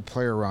had deeper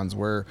player runs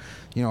where,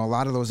 a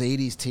lot of those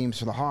 80s teams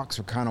for the Hawks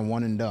were kind of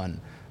one and done.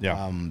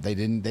 Yeah. They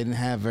didn't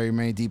have very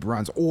many deep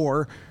runs,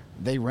 or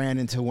they ran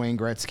into Wayne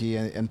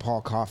Gretzky and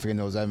Paul Coffey and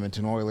those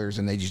Edmonton Oilers,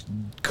 and they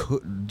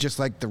just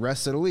like the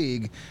rest of the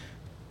league,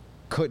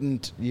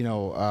 couldn't,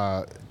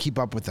 keep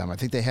up with them. I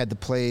think they had to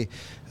play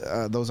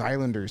those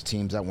Islanders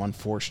teams that won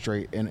 4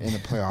 straight in the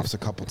playoffs a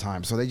couple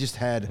times. So they just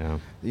had,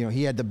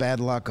 he had the bad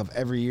luck of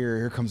every year,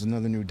 here comes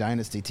another new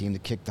dynasty team to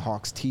kick the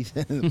Hawks' teeth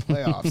in the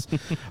playoffs.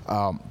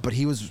 But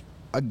he was,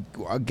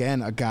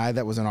 again, a guy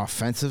that was an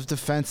offensive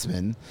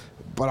defenseman,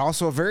 but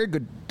also a very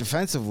good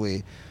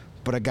defensively,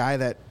 but a guy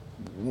that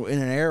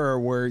in an era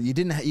where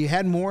you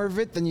had more of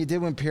it than you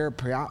did when Pierre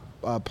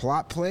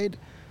Palat played,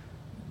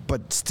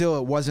 but still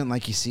it wasn't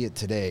like you see it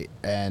today.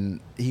 And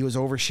he was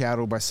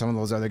overshadowed by some of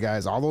those other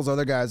guys. All those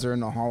other guys are in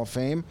the Hall of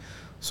Fame,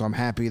 so I'm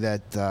happy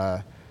that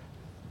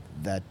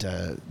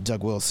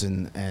Doug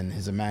Wilson and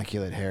his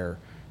immaculate hair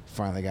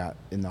finally got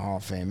in the Hall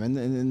of Fame.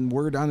 And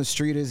word on the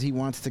street is he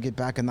wants to get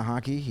back in the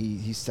hockey.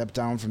 He stepped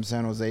down from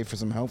San Jose for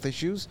some health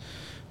issues,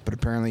 but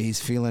apparently he's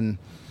feeling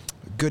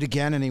good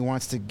again, and he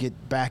wants to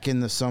get back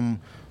into some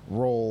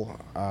role.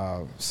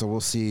 So we'll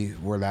see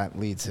where that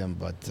leads him.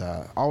 But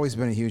always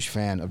been a huge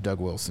fan of Doug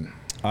Wilson.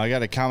 I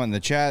got a comment in the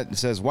chat that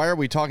says, why are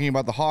we talking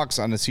about the Hawks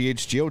on the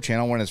CHGO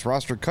channel when it's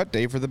roster cut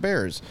day for the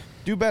Bears?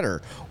 Do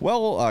better.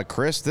 Well,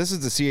 Chris, this is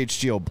the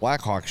CHGO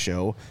Blackhawks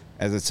show,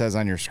 as it says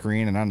on your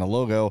screen and on the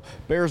logo.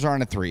 Bears are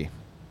on a 3.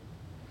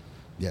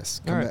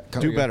 Yes.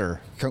 Do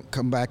better.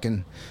 Come back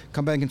in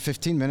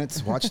 15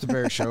 minutes. Watch the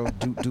Bears show.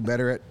 Do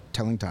better at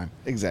telling time.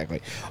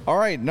 Exactly. All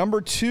right, number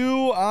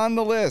 2 on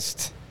the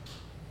list.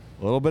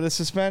 A little bit of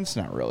suspense,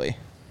 not really.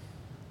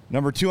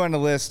 Number 2 on the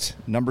list,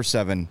 number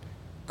 7,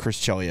 Chris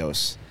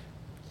Chelios.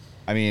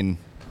 I mean,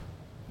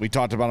 we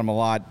talked about him a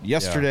lot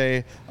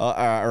yesterday,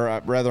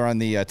 or rather on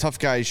the Tough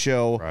Guys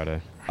show.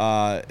 Friday.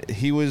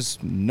 He was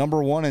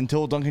number 1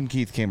 until Duncan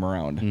Keith came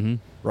around,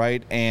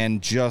 right?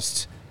 And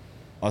just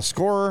a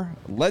scorer,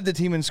 led the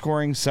team in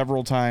scoring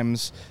several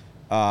times,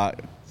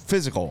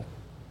 physical,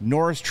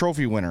 Norris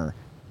Trophy winner,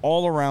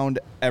 all around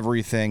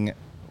everything,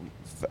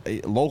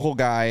 local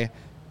guy,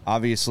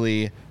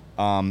 obviously.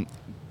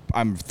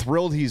 I'm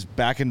thrilled he's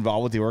back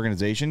involved with the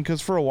organization,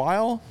 because for a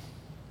while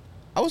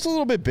I was a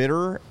little bit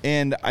bitter,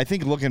 and I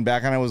think looking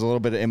back on it was a little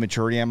bit of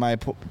immaturity on my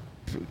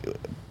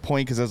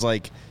point, because I was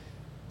like,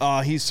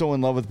 he's so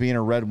in love with being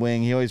a Red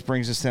Wing. He always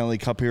brings the Stanley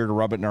Cup here to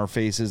rub it in our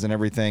faces and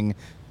everything.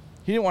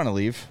 He didn't want to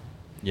leave.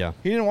 Yeah.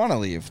 He didn't want to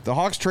leave. The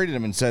Hawks traded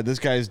him and said, this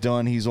guy's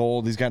done. He's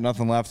old. He's got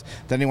nothing left.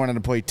 Then he wanted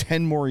to play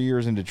 10 more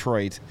years in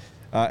Detroit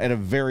at a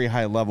very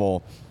high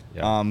level.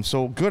 Yeah.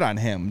 So good on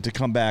him to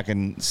come back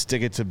and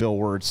stick it to Bill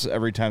Wirtz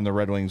every time the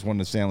Red Wings won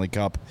the Stanley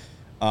Cup.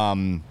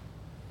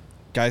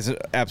 Guy's an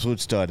absolute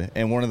stud,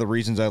 and one of the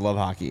reasons I love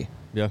hockey.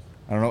 Yeah.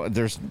 I don't know.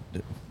 There's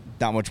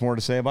not much more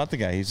to say about the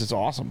guy. He's just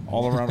awesome.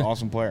 All-around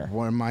awesome player.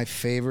 One of my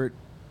favorite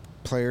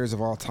players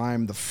of all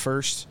time. The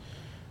first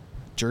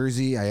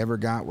jersey I ever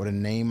got with a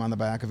name on the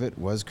back of it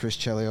was Chris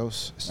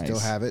Chelios. Still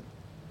have it.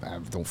 I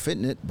don't fit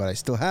in it, but I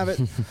still have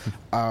it.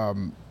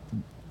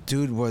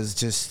 Dude was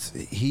just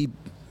he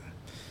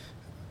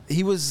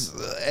was,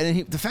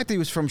 and the fact that he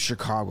was from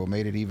Chicago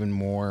made it even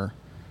more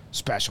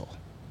special.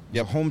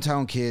 Yep. A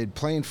hometown kid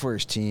playing for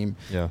his team.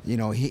 Yeah.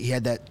 He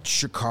had that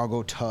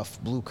Chicago tough,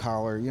 blue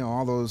collar,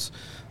 all those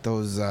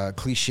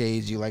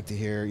cliches you like to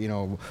hear,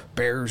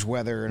 Bears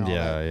weather and all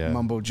that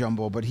mumbo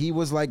jumbo. But he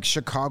was like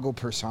Chicago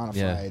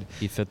personified. Yeah,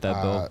 he fit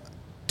that bill.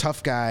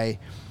 Tough guy.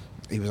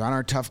 He was on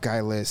our tough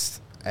guy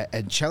list.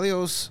 And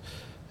Chelios,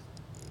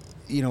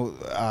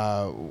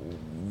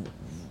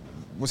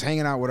 was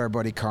hanging out with our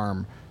buddy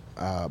Carm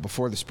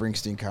before the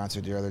Springsteen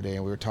concert the other day,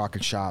 and we were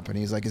talking shop, and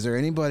he's like, is there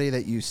anybody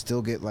that you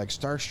still get like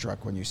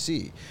starstruck when you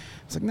see?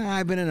 It's like, nah,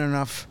 I've been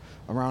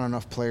around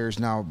enough players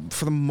now.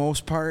 For the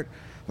most part,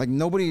 like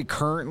nobody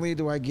currently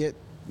do I get,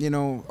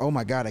 oh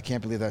my God, I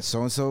can't believe that's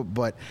so-and-so.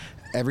 But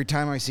every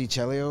time I see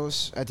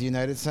Chelios at the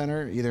United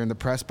Center, either in the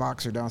press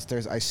box or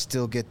downstairs, I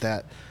still get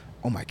that,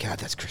 oh my God,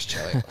 that's Chris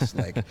Chelios.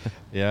 Like,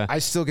 yeah, I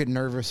still get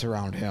nervous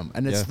around him.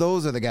 And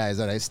those are the guys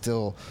that I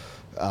still,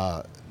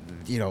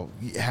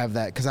 have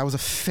that, because I was a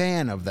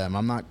fan of them.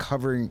 I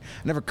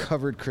never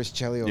covered Chris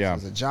Chelios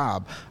as a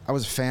job. I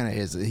was a fan of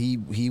his.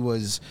 He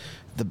was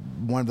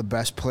one of the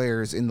best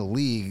players in the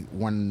league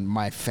when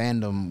my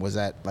fandom was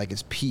at like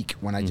its peak,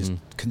 when I just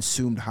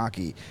consumed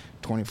hockey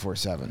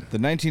 24/7. The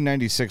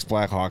 1996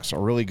 Blackhawks, a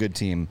really good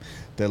team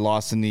that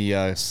lost in the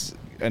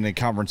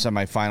conference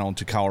semifinal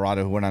to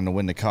Colorado, who went on to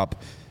win the Cup.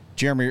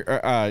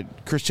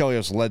 Chris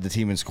Chelios led the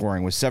team in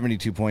scoring with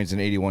 72 points in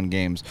 81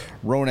 games.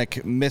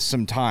 Roenick missed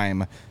some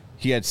time.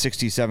 He had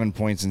 67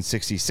 points in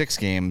 66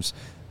 games,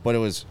 but it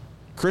was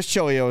Chris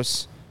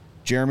Chelios,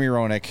 Jeremy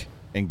Roenick,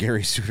 and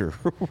Gary Suter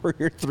were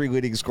your 3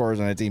 leading scorers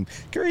on that team.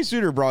 Gary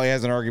Suter probably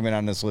has an argument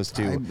on this list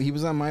too. He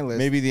was on my list.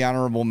 Maybe the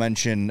honorable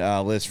mention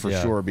list for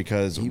sure,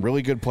 because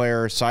really good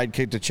player,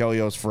 sidekick to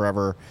Chelios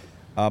forever.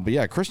 But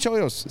yeah, Chris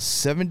Chelios,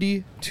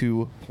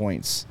 72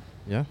 points.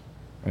 Yeah.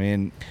 I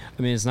mean,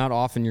 it's not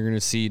often you're going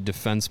to see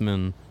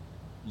defensemen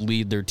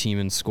lead their team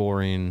in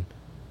scoring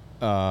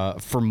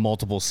for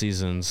multiple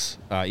seasons,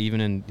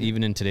 even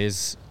in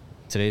today's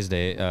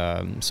day.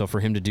 So for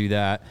him to do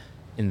that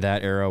in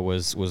that era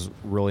was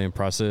really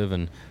impressive.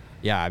 And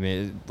yeah, I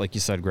mean, like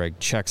you said, Greg,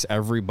 checks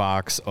every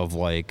box of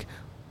like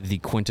the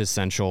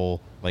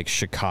quintessential like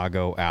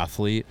Chicago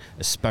athlete,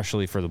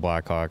 especially for the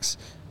Blackhawks.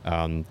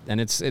 And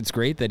it's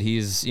great that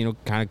he's, you know,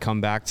 kind of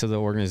come back to the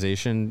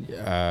organization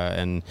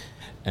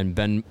and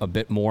been a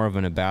bit more of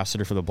an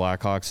ambassador for the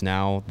Blackhawks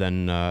now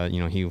than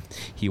you know,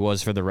 he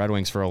was for the Red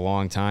Wings for a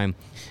long time.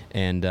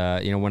 And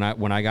you know,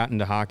 when I got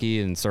into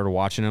hockey and started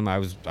watching him, I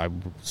was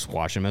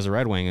watching him as a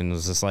Red Wing, and it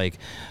was just like,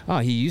 oh,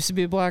 he used to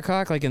be a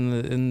Blackhawk like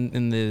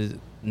in the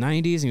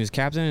 90s, and he was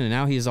captain, and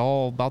now he's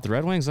all about the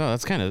Red Wings. Oh,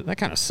 that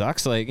kind of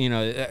sucks. Like, you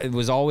know, it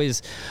was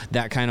always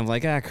that kind of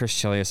like, Chris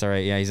Chelios, all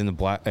right, yeah, he's in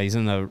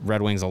the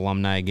Red Wings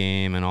alumni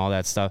game and all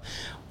that stuff.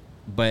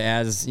 But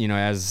as you know,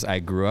 as I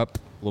grew up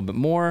a little bit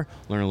more,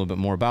 learn a little bit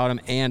more about him,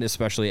 and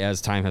especially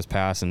as time has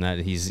passed and that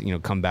he's, you know,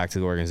 come back to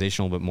the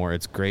organization a little bit more,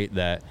 it's great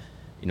that,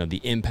 you know,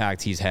 the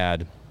impact he's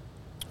had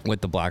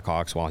with the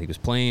Blackhawks while he was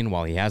playing,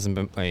 while he hasn't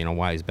been, you know,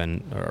 while he's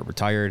been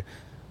retired.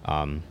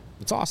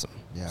 It's awesome.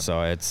 Yeah.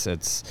 So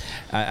it's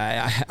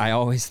I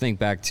always think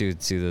back to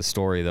the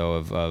story though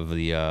of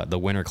the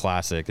Winter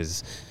Classic,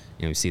 is,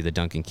 you know, you see the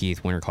Duncan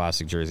Keith Winter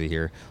Classic jersey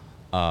here,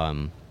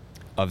 of,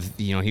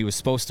 you know, he was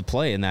supposed to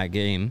play in that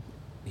game.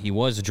 He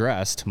was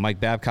dressed. Mike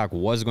Babcock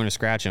was going to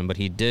scratch him, but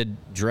he did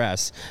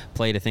dress.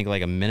 Played, I think,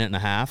 like a minute and a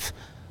half,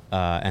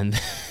 and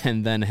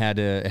then had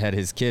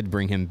his kid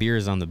bring him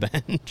beers on the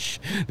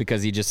bench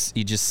because he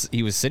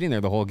was sitting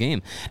there the whole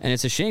game. And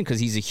it's a shame because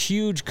he's a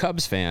huge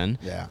Cubs fan,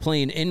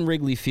 playing in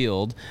Wrigley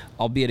Field,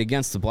 albeit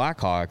against the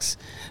Blackhawks.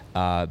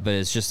 But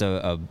it's just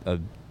a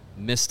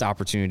missed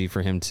opportunity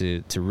for him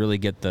to really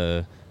get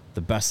the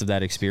best of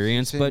that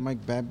experience. But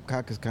Mike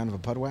Babcock is kind of a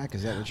pudwhack.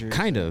 Is that what you're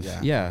kind saying?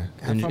 of? Yeah.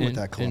 Have fun with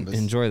that, Columbus.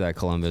 Enjoy that,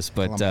 Columbus.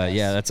 But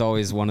yeah, that's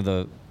always one of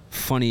the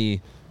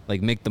funny,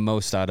 like, make the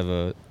most out of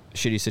a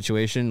shitty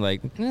situation.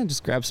 Like,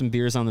 just grab some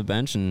beers on the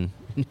bench and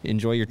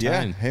enjoy your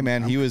time. Yeah. Hey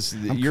man,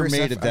 you're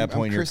made at that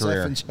point in your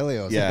career. I'm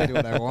Chelios. Yeah. I do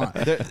what I want.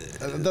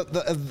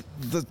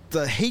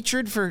 The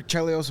hatred for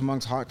Chelios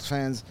amongst Hawks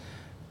fans,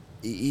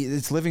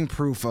 it's living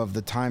proof of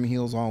the time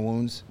heals all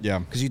wounds. Yeah.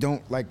 Because you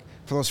don't, like,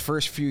 for those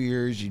first few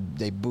years,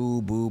 they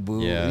boo.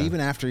 Yeah. And even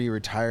after he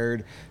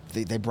retired,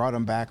 they brought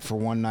him back for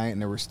one night,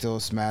 and there were still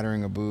a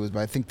smattering of boos.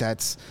 But I think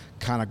that's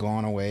kind of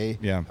gone away.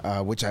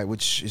 Yeah.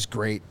 Which is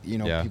great. You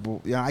know,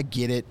 people. Yeah, I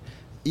get it.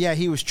 Yeah,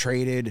 he was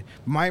traded.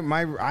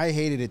 I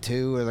hated it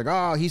too. Like,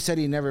 oh, he said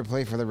he never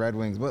played for the Red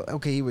Wings. Well,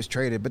 okay, he was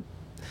traded,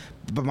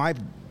 but my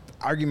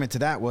argument to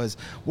that was,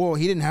 well,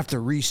 he didn't have to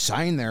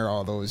re-sign there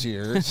all those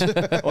years.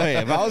 Wait,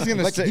 if I was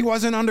gonna he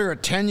wasn't under a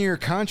 10-year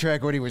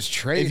contract when he was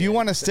traded. If you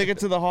want to stick it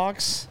to the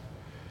Hawks,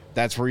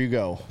 that's where you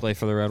go. Play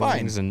for the Red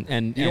Wings,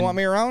 and you don't want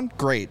me around?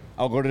 Great,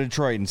 I'll go to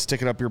Detroit and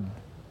stick it up your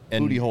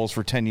booty holes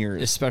for 10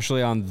 years.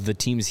 Especially on the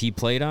teams he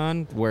played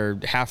on, where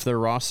half their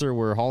roster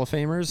were Hall of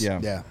Famers.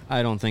 Yeah.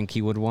 I don't think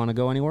he would want to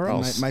go anywhere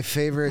else. My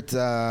favorite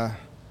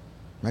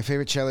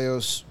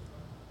Chelios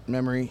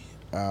memory,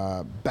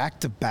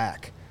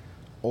 back-to-back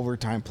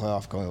overtime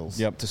playoff goals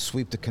to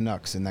sweep the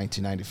Canucks in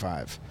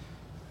 1995.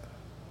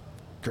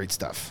 Great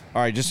stuff.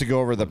 All right, just to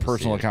go over the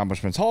personal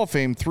accomplishments. Hall of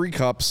Fame, 3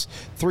 Cups,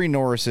 3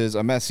 Norrises,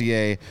 a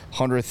Messier,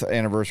 100th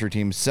anniversary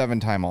team,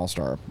 7-time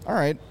All-Star. All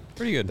right.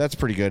 Pretty good. That's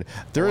pretty good.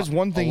 There is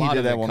one thing he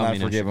did that I will not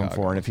forgive him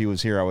for, and if he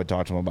was here, I would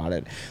talk to him about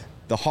it.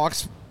 The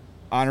Hawks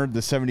honored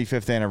the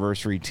 75th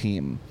anniversary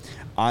team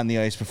on the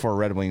ice before a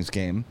Red Wings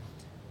game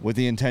with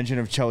the intention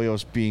of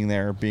Chelios being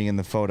there, being in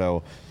the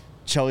photo.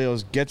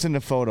 Chelios gets in the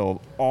photo of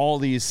all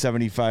these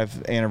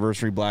 75th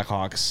anniversary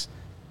Blackhawks,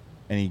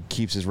 and he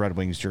keeps his Red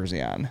Wings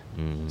jersey on.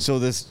 Mm-hmm. So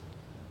this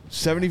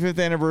 75th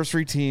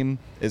anniversary team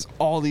is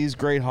all these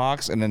great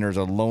Hawks, and then there's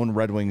a lone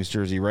Red Wings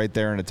jersey right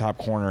there in the top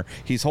corner.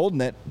 He's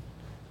holding it,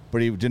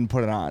 but he didn't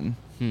put it on.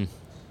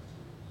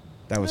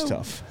 That was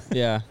tough.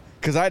 Yeah.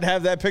 Because I'd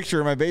have that picture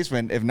in my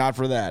basement if not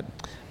for that.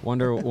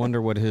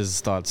 Wonder what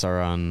his thoughts are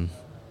on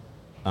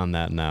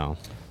that now.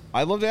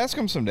 I'd love to ask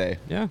him someday.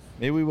 Yeah.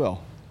 Maybe we will.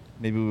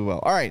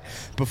 All right.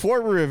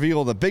 Before we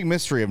reveal the big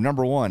mystery of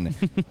number 1,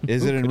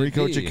 is it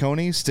Enrico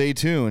Ciccone? Stay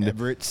tuned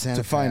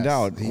to find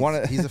out.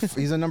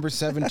 He's a number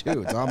 7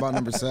 too. It's all about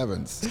number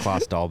 7s. It's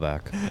Klaus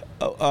Dahlbeck.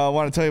 I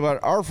want to tell you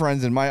about our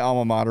friends in my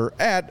alma mater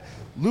at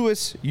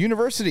Lewis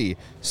University.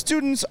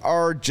 Students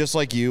are just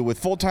like you with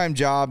full-time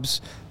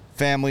jobs,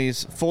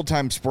 families,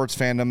 full-time sports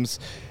fandoms.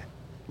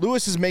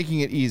 Lewis is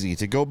making it easy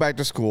to go back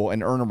to school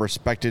and earn a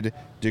respected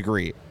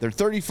degree. They're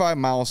 35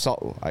 miles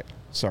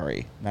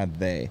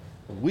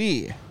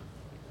We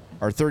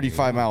are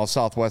 35 miles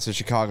southwest of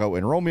Chicago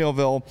in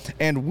Romeoville,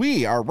 and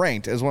we are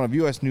ranked as one of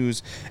U.S.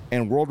 News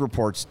and World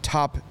Report's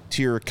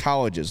top-tier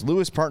colleges.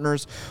 Lewis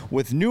partners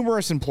with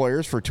numerous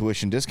employers for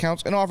tuition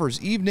discounts and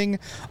offers evening,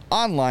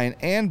 online,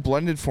 and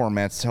blended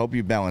formats to help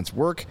you balance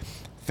work,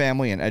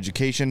 family, and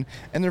education,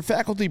 and their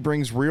faculty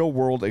brings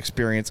real-world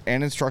experience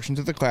and instruction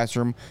to the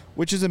classroom,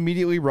 which is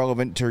immediately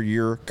relevant to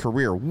your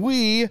career.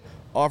 We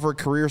offer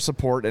career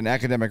support and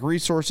academic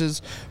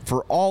resources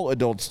for all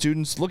adult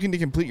students looking to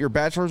complete your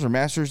bachelor's or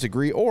master's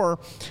degree or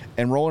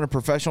enroll in a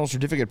professional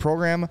certificate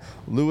program.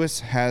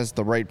 Lewis has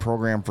the right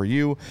program for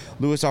you.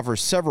 Lewis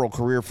offers several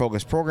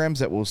career-focused programs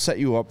that will set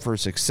you up for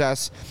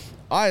success.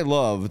 I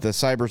love the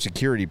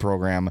cybersecurity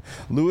program.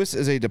 Lewis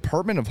is a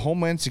Department of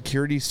Homeland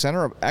Security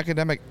Center of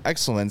Academic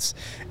Excellence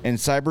in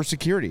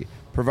Cybersecurity,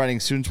 providing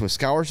students with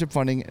scholarship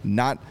funding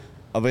not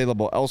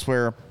available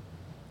elsewhere.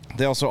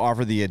 They also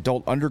offer the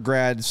adult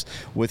undergrads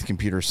with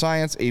computer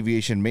science,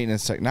 aviation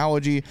maintenance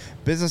technology,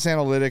 business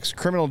analytics,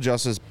 criminal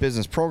justice,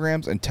 business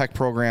programs, and tech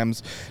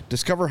programs.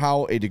 Discover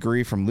how a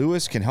degree from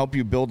Lewis can help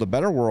you build a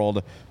better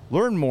world.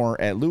 Learn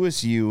more at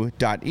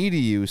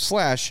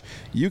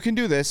lewisu.edu/you can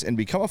do this and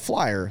become a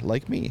flyer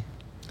like me.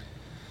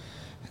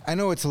 I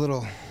know it's a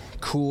little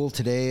cool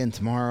today and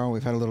tomorrow.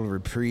 We've had a little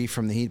reprieve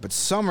from the heat, but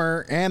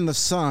summer and the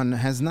sun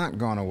has not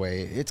gone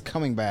away. It's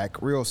coming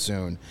back real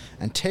soon.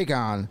 And take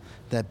on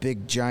that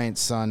big giant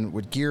sun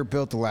with gear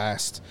built to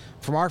last.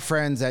 From our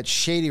friends at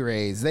Shady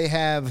Rays, they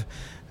have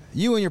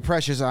you and your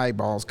precious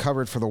eyeballs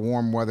covered for the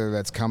warm weather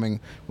that's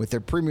coming with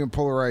their premium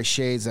polarized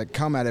shades that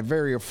come at a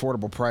very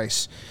affordable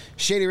price.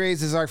 Shady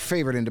Rays is our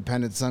favorite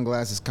independent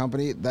sunglasses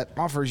company that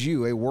offers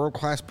you a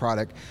world-class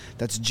product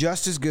that's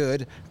just as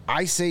good,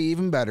 I say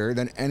even better,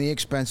 than any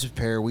expensive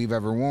pair we've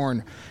ever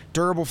worn.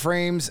 Durable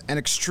frames and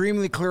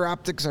extremely clear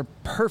optics are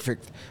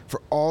perfect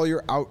for all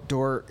your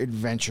outdoor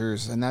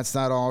adventures. And that's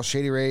not all.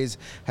 Shady Rays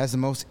has the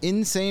most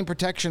insane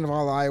protection of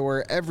all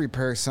eyewear. Every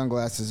pair of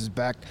sunglasses is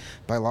backed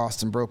by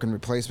lost and broken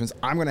replacements.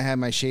 I'm going to have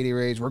my Shady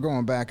Rays. We're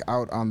going back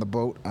out on the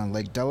boat on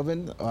Lake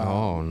Delavan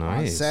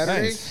on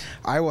Saturday. Nice.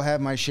 I will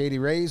have my Shady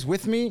Rays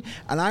with me,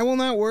 and I will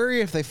not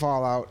worry if they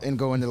fall out and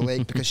go into the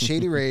lake because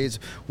Shady Rays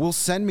will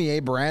send me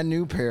a brand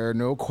new pair,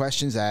 no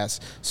questions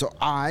asked, so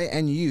I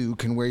and you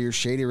can wear your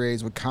Shady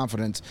Rays with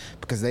confidence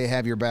because they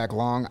have your back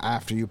long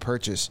after you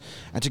purchase.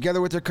 And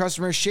together with their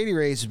customers, Shady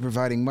Rays is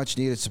providing much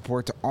needed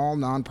support to all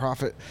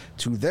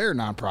their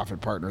nonprofit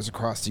partners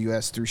across the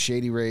U.S. through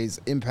Shady Rays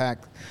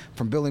Impact,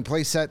 from building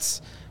play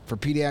sets for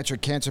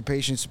pediatric cancer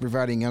patients to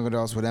providing young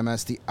adults with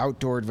MS the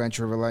outdoor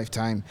adventure of a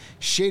lifetime.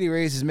 Shady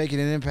Rays is making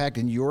an impact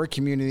in your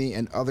community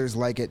and others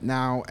like it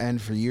now and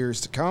for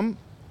years to come.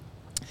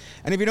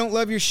 And if you don't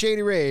love your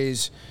Shady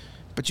Rays,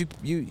 but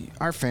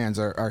our fans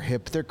are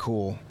hip, they're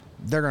cool,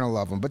 they're going to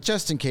love them. But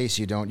just in case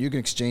you don't, you can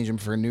exchange them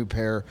for a new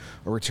pair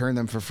or return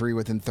them for free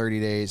within 30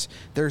 days.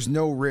 There's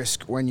no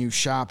risk when you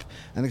shop,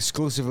 and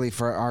exclusively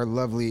for our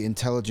lovely,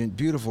 intelligent,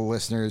 beautiful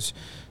listeners,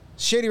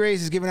 Shady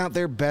Rays is giving out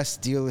their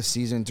best deal this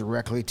season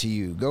directly to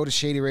you. Go to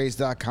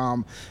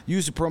shadyrays.com.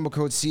 Use the promo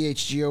code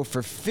CHGO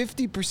for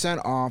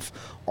 50% off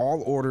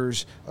all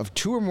orders of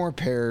 2 or more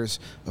pairs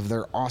of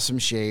their awesome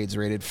shades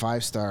rated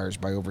 5 stars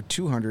by over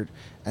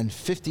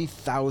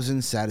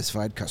 250,000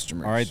 satisfied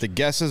customers. All right, the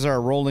guesses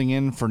are rolling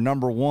in for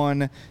number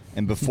 1.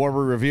 And before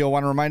we reveal, I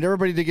want to remind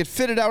everybody to get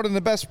fitted out in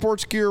the best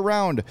sports gear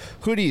around.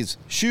 Hoodies,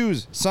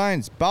 shoes,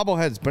 signs,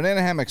 bobbleheads,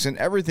 banana hammocks, and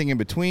everything in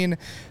between.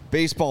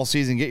 Baseball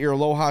season, get your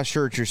Aloha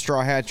shirts, your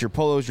straw hats, your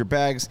polos, your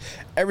bags,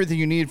 everything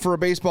you need for a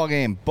baseball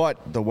game.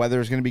 But the weather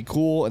is going to be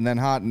cool and then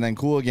hot and then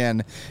cool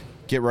again.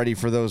 Get ready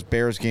for those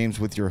Bears games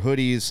with your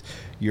hoodies,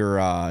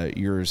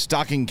 your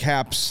stocking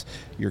caps,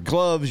 your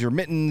gloves, your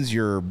mittens,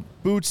 your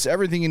boots,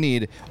 everything you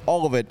need.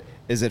 All of it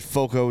is at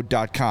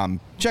foco.com.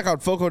 Check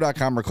out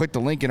foco.com or click the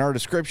link in our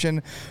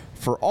description.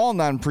 For all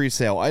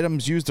non-presale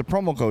items, use the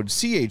promo code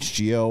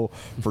CHGO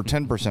for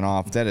 10%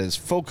 off. That is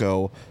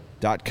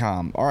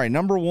foco.com. All right,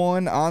 number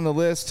 1 on the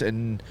list,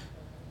 and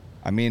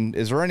I mean,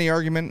 is there any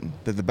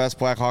argument that the best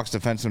Blackhawks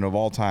defenseman of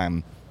all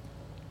time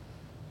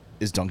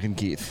is Duncan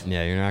Keith?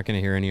 Yeah, you're not going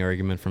to hear any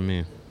argument from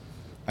me.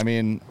 I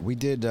mean, we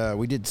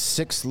did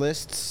 6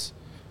 lists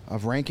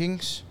of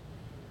rankings,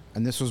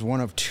 and this was one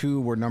of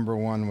 2 where number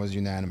 1 was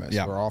unanimous,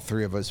 where all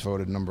 3 of us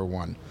voted number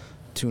 1.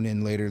 Tune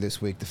in later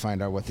this week to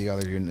find out what the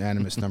other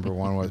unanimous number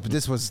 1 was. But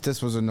this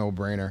was a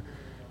no-brainer.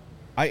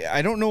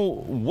 I don't know,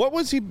 what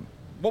was he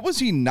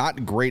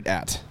not great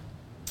at?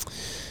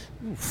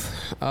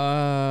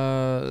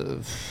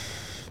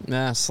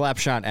 Slap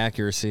shot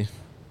accuracy.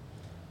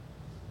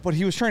 But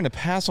he was trying to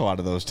pass a lot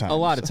of those times. A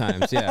lot of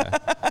times, yeah.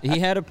 He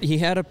had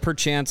a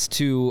perchance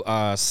to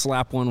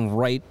slap one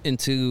right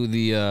into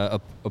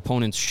the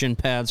opponent's shin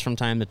pads from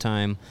time to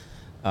time.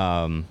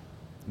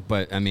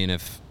 But I mean,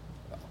 if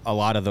a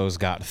lot of those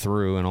got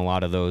through, and a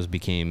lot of those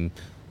became,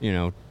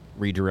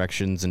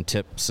 redirections and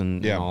tips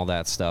and all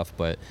that stuff.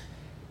 But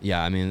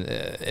yeah, I mean,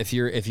 if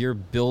you're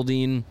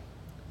building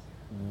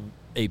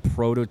a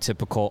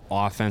prototypical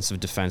offensive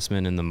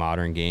defenseman in the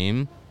modern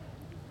game,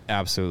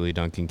 absolutely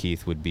Duncan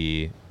Keith would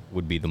be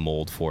the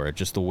mold for it.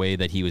 Just the way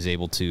that he was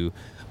able to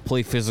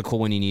play physical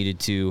when he needed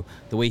to,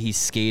 the way he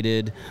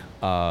skated,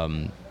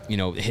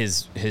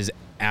 his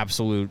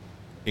absolute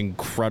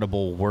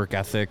incredible work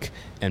ethic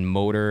and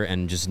motor,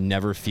 and just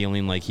never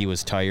feeling like he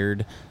was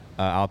tired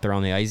out there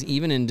on the ice,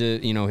 even into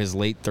his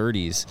late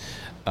 30s.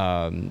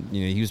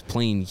 He was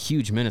playing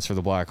huge minutes for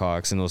the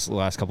Blackhawks in those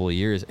last couple of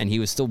years, and he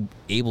was still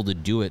able to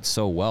do it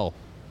so well.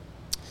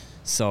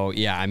 So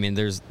yeah, I mean,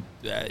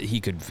 he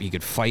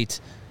could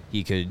fight.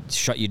 He could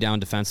shut you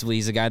down defensively.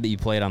 He's a guy that you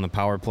played on the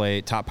power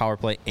play, top power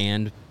play,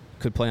 and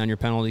could play on your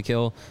penalty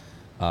kill.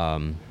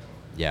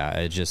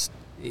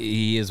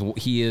 He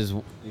is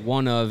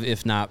one of,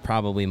 if not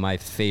probably my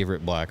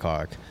favorite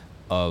Blackhawk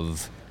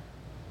of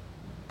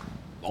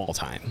all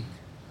time.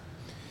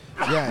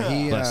 Yeah,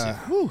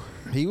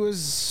 he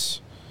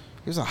was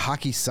a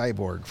hockey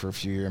cyborg for a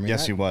few years. I mean,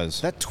 yes, he was.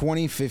 That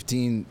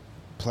 2015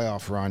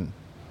 playoff run,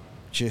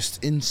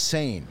 just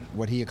insane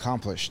what he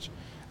accomplished.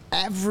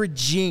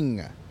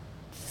 Averaging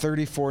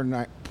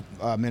 34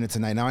 minutes a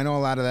night. Now, I know a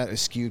lot of that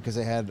is skewed because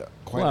they had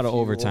quite a lot of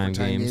overtime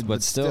games,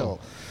 but still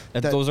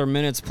those are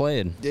minutes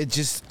played. It's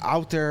just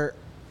out there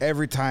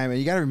every time. And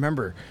you got to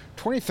remember,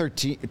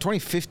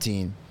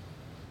 2015,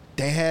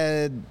 they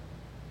had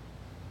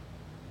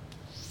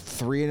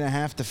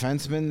 3.5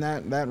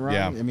 defensemen that run.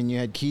 Yeah. I mean, you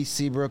had Keith,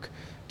 Seabrook,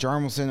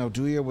 Jarmelson,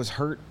 Oduya was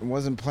hurt,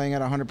 wasn't playing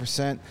at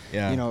 100%.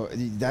 Yeah. You know,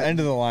 that end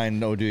of the line,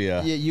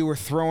 Oduya. Yeah, you were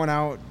throwing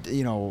out,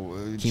 you know,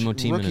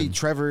 rookie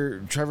Trevor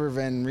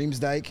Van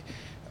Riemsdyk.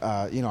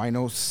 You know, I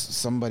know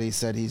somebody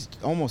said he's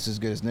almost as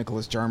good as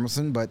Nicholas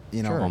Jarmelson, but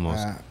you know, sure.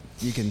 Almost.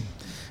 You can,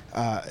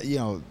 you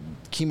know,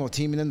 Kimmo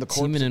Timonen, the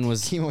corpse. Timonen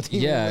was he was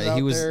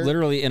there.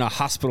 Literally in a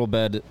hospital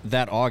bed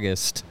that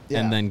August,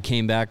 and then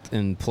came back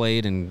and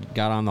played and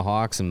got on the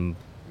Hawks and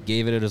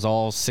gave it his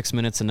all 6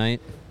 minutes a night.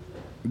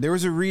 There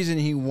was a reason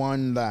he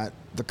won the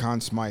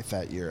Conn Smythe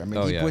that year. I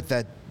mean, he put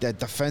that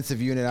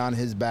defensive unit on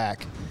his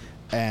back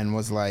and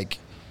was like,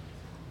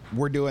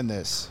 "We're doing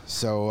this."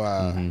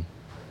 So,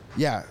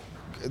 yeah.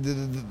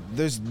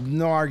 There's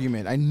no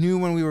argument. I knew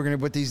when we were going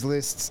to put these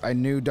lists, I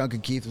knew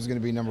Duncan Keith was going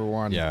to be number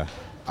one. Yeah,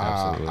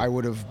 absolutely. I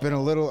would have been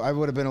a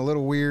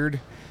little weird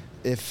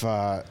if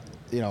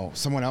you know,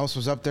 someone else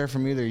was up there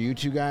from either you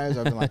two guys.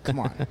 I'd been like, come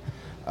on.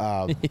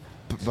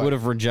 Would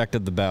have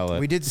rejected the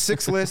ballot. We did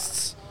 6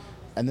 lists,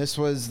 and this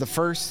was the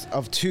first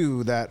of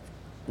 2 that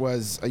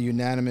was a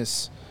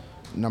unanimous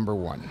number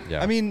 1.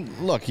 Yeah. I mean,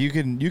 look, you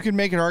can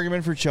make an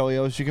argument for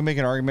Chelios, you can make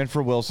an argument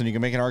for Wilson, you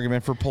can make an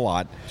argument for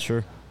Palat.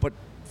 Sure. But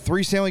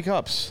 3 Stanley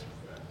Cups.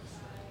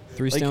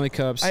 3 Stanley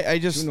Cups. I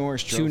just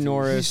 2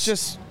 Norris. He's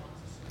just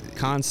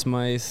Conn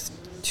Smythe,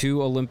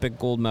 2 Olympic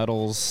gold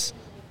medals.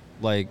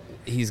 Like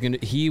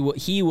he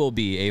will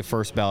be a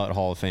first ballot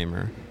Hall of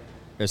Famer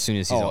as soon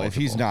as he's eligible. If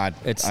he's not,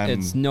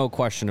 it's no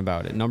question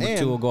about it. Number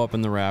 2 will go up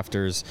in the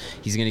rafters.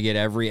 He's going to get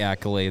every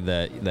accolade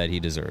that he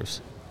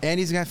deserves. And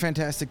he's got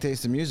fantastic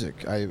taste in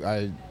music.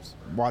 I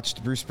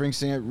watched Bruce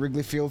Springsteen at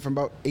Wrigley Field from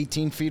about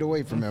 18 feet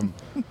away from him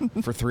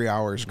for 3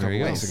 hours a couple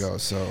weeks ago.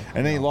 So,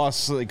 and then he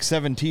lost like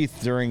 7 teeth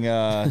during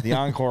the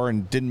encore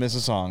and didn't miss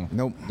a song.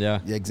 Nope. Yeah,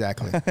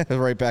 exactly.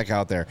 Right back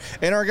out there.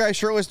 And our guy,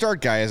 Shirtless Dart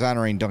Guy, is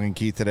honoring Duncan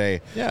Keith today.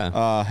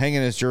 Yeah.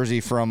 Hanging his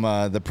jersey from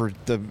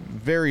the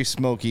very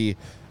smoky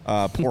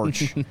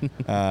porch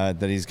that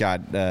he's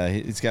got.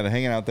 He's got it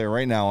hanging out there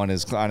right now on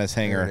his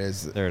hanger.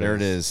 There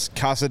it is.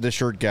 Casa de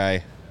Shirt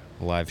Guy.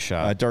 Live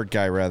shot. Dart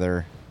Guy,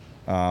 rather.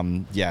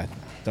 Yeah,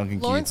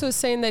 Duncan Lawrence Keith. was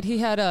saying that he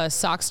had a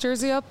Sox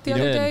jersey up the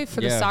other day for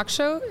the Sox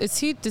show.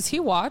 Does he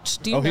watch?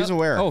 Do you know? He's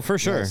aware. Oh, for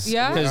sure. Yes.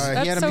 Yeah,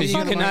 that's so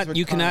funny.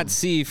 You cannot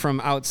see from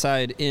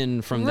outside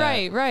in from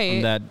that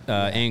from that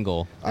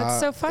angle. That's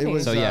so funny.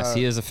 So yes,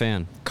 he is a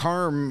fan.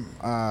 Carm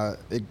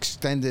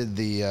extended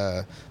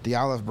the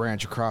olive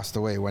branch across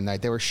the way one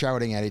night. They were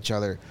shouting at each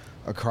other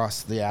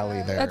across the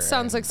alley there. That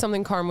sounds like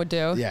something Carm would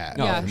do. Yeah.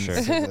 No, for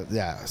sure.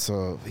 Yeah.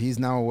 So he's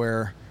now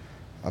aware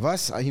of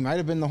us. He might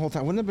have been the whole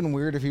time. Wouldn't it have been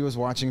weird if he was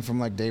watching from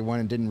like day one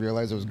and didn't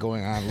realize it was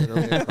going on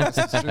literally across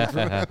the street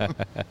from him?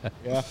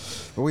 Yeah.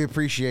 But we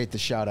appreciate the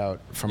shout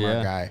out from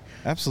our guy.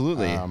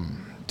 Absolutely.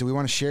 Do we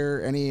want to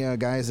share any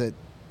guys that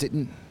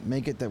didn't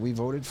make it that we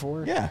voted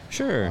for? Yeah,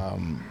 sure.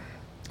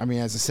 I mean,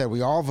 as I said,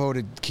 we all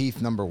voted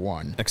Keith number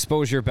 1.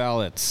 Expose your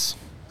ballots.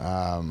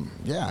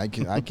 Yeah, I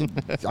can.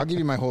 I'll give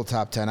you my whole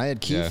top 10. I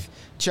had Keith,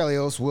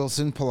 Chelios,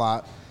 Wilson,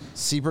 Palat,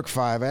 Seabrook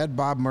 5. I had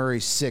Bob Murray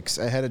 6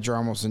 ahead of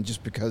Jarmelson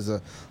just because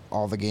of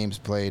all the games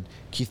played.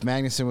 Keith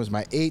Magnuson was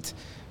my 8.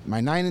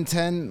 My 9 and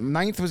 10.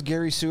 9th was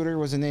Gary Suter,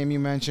 was a name you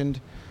mentioned.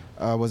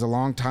 Was a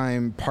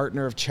longtime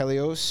partner of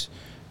Chelios.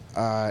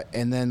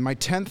 And then my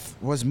 10th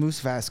was Moose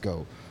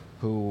Vasco,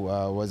 who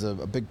was a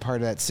big part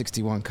of that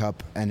 61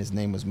 Cup, and his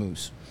name was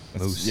Moose.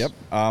 Yep.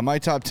 My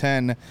top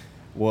 10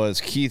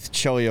 was Keith,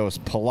 Chelios,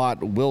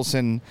 Palat,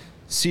 Wilson,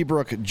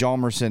 Seabrook,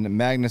 Jalmerson,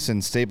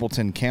 Magnuson,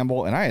 Stapleton,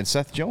 Campbell, and I had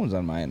Seth Jones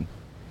on mine.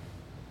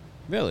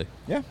 Really?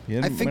 Yeah.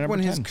 I think when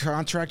his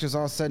contract is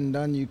all said and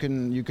done, you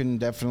can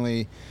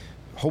definitely,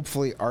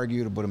 hopefully,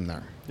 argue to put him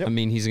there. Yep. I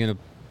mean, he's gonna,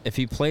 if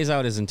he plays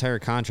out his entire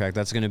contract,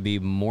 that's going to be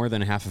more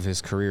than half of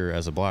his career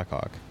as a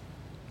Blackhawk.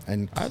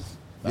 And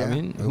I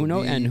mean, who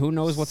knows? And who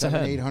knows what's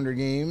 700, ahead? 800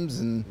 games,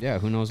 and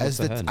who knows what's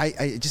ahead?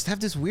 I just have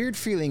this weird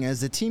feeling as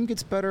the team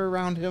gets better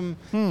around him,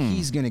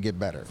 he's going to get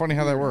better. Funny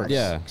how that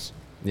works.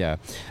 Yeah.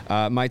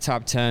 My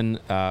top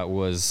 10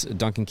 was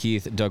Duncan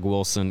Keith, Doug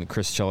Wilson,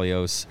 Chris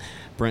Chelios,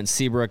 Brent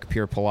Seabrook,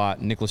 Pierre Palat,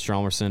 Nicholas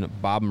Jalmerson,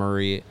 Bob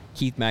Murray,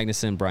 Keith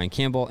Magnuson, Brian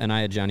Campbell, and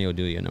I had Johnny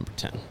Oduya number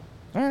 10.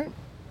 All right.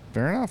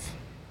 Fair enough.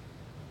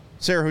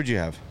 Sarah, who'd you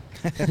have?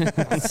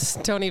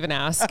 Don't even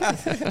ask.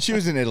 She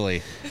was in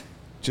Italy.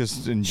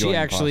 just enjoying. She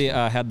actually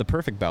had the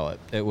perfect ballot.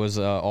 It was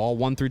all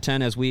 1 through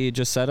 10 as we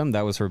just said them.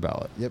 That was her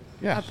ballot. Yep.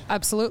 Yeah.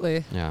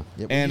 Absolutely. Yeah.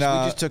 Yep. And we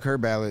just took her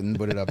ballot and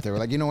put it up there. We're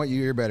like, you know what?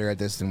 You're better at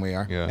this than we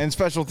are. Yeah. And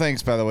special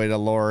thanks, by the way, to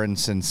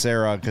Lawrence and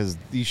Sarah, because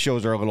these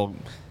shows are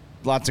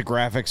lots of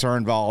graphics are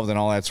involved and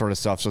all that sort of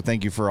stuff. So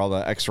thank you for all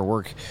the extra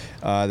work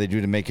they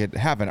do to make it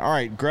happen. All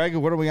right, Greg,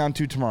 what are we on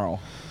to tomorrow?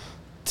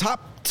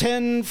 Top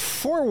 10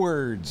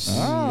 forwards in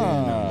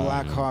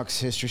Blackhawks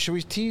history. Should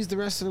we tease the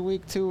rest of the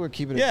week, too, or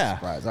keep it a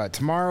surprise? All right,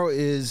 tomorrow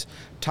is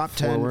top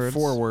 10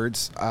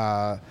 forwards.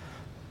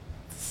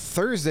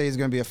 Thursday is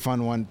going to be a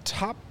fun one.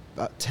 Top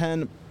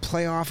 10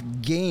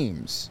 playoff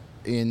games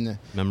in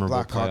memorable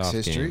Blackhawks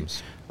history.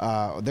 Games.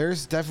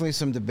 There's definitely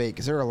some debate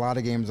because there are a lot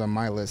of games on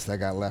my list that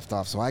got left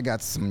off, so I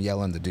got some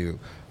yelling to do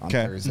on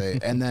Thursday.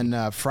 And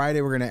then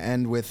Friday, we're going to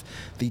end with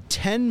the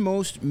 10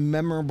 most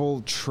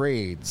memorable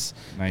trades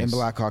in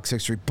Blackhawks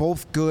history,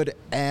 both good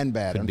and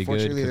bad. Could be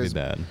good, could be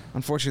bad.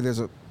 Unfortunately, there's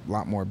a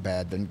lot more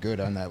bad than good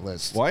on that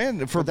list. Why?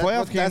 For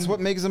playoff games, that's what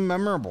makes them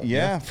memorable.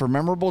 Yeah, for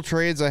memorable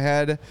trades, I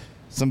had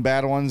some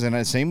bad ones,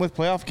 and same with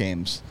playoff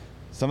games.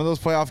 Some of those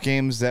playoff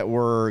games that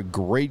were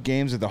great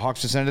games that the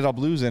Hawks just ended up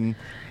losing,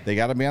 they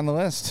got to be on the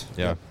list.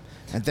 Yeah.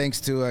 And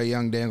thanks to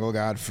young Dangle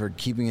God for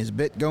keeping his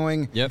bit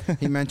going. Yep.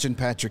 He mentioned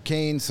Patrick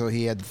Kane, so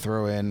he had to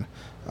throw in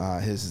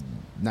his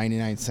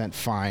 99-cent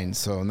fine.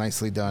 So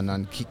nicely done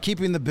on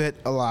keeping the bit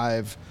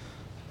alive.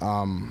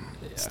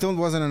 Still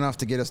wasn't enough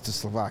to get us to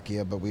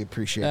Slovakia, but we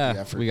appreciate the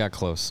effort. We got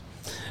close.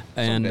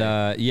 And,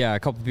 a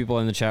couple people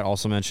in the chat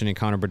also mentioning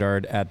Connor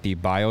Bedard at the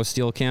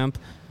BioSteel camp.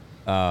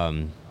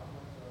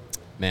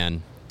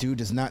 Man. Dude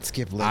does not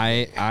skip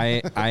leg.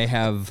 I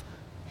have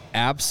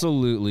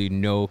absolutely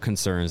no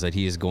concerns that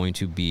he is going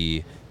to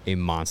be a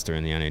monster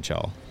in the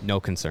NHL. No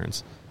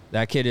concerns.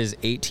 That kid is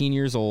 18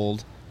 years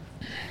old.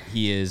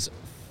 He is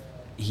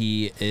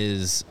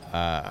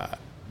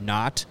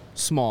not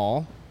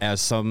small,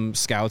 as some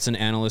scouts and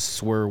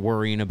analysts were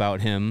worrying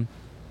about him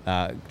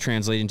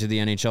translating to the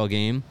NHL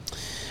game.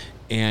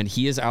 And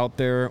he is out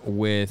there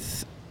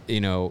with,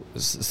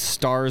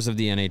 stars of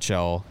the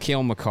NHL,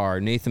 Cale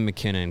Makar, Nathan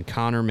McKinnon,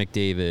 Connor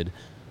McDavid,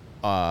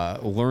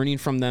 learning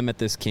from them at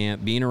this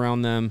camp, being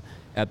around them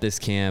at this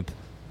camp,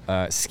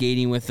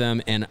 skating with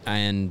them, and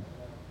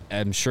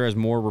I'm sure as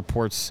more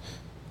reports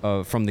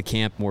from the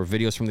camp, more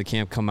videos from the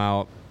camp come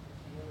out,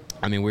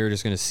 I mean, we're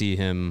just going to see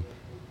him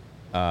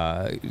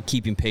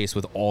keeping pace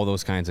with all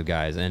those kinds of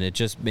guys, and it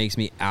just makes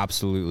me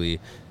absolutely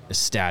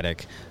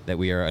ecstatic that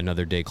we are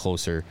another day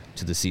closer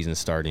to the season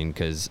starting,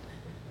 because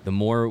the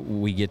more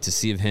we get to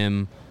see of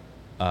him,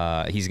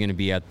 he's going to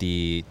be at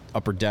the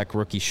Upper Deck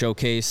Rookie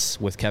Showcase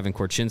with Kevin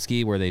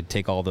Korchinski, where they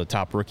take all the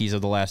top rookies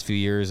of the last few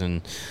years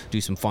and do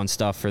some fun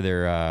stuff for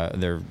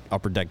their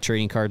Upper Deck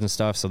trading cards and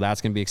stuff. So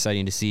that's going to be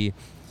exciting to see.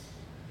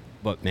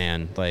 But,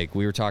 man, like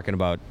we were talking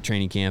about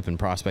training camp and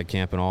prospect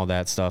camp and all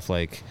that stuff,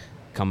 like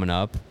coming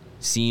up,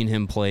 seeing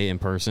him play in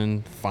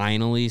person,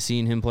 finally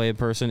seeing him play in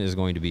person is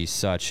going to be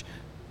such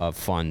a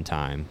fun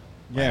time.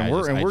 Yeah,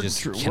 I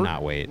just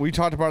cannot wait. We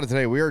talked about it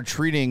today. We are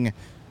treating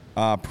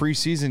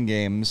preseason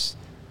games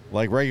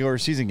like regular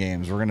season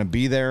games. We're going to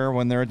be there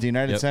when they're at the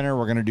United Center.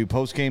 We're going to do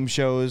post-game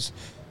shows.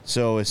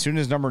 So as soon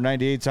as number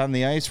 98's on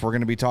the ice, we're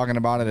going to be talking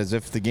about it as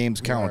if the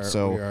games count. We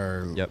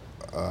are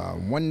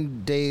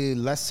 1 day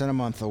less than a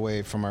month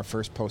away from our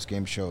first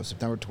post-game show,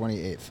 September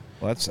 28th.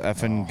 Let's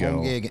effing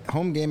go.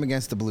 Home game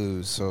against the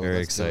Blues. So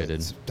very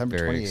excited. September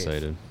 28th. Very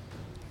excited.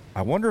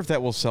 I wonder if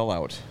that will sell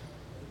out.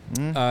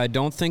 I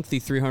don't think the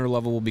 300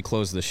 level will be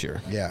closed this year.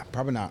 Yeah,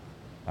 probably not.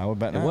 I would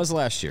bet not. It was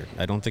last year.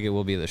 I don't think it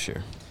will be this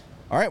year.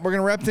 All right, we're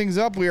going to wrap things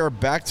up. We are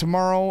back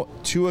tomorrow,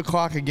 2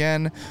 o'clock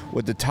again,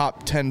 with the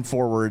top 10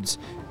 forwards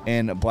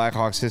in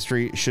Blackhawks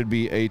history. Should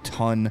be a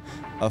ton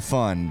of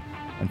fun.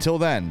 Until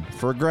then,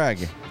 for Greg,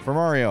 for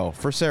Mario,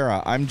 for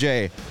Sarah, I'm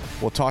Jay.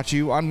 We'll talk to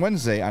you on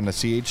Wednesday on the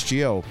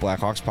CHGO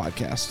Blackhawks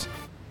podcast.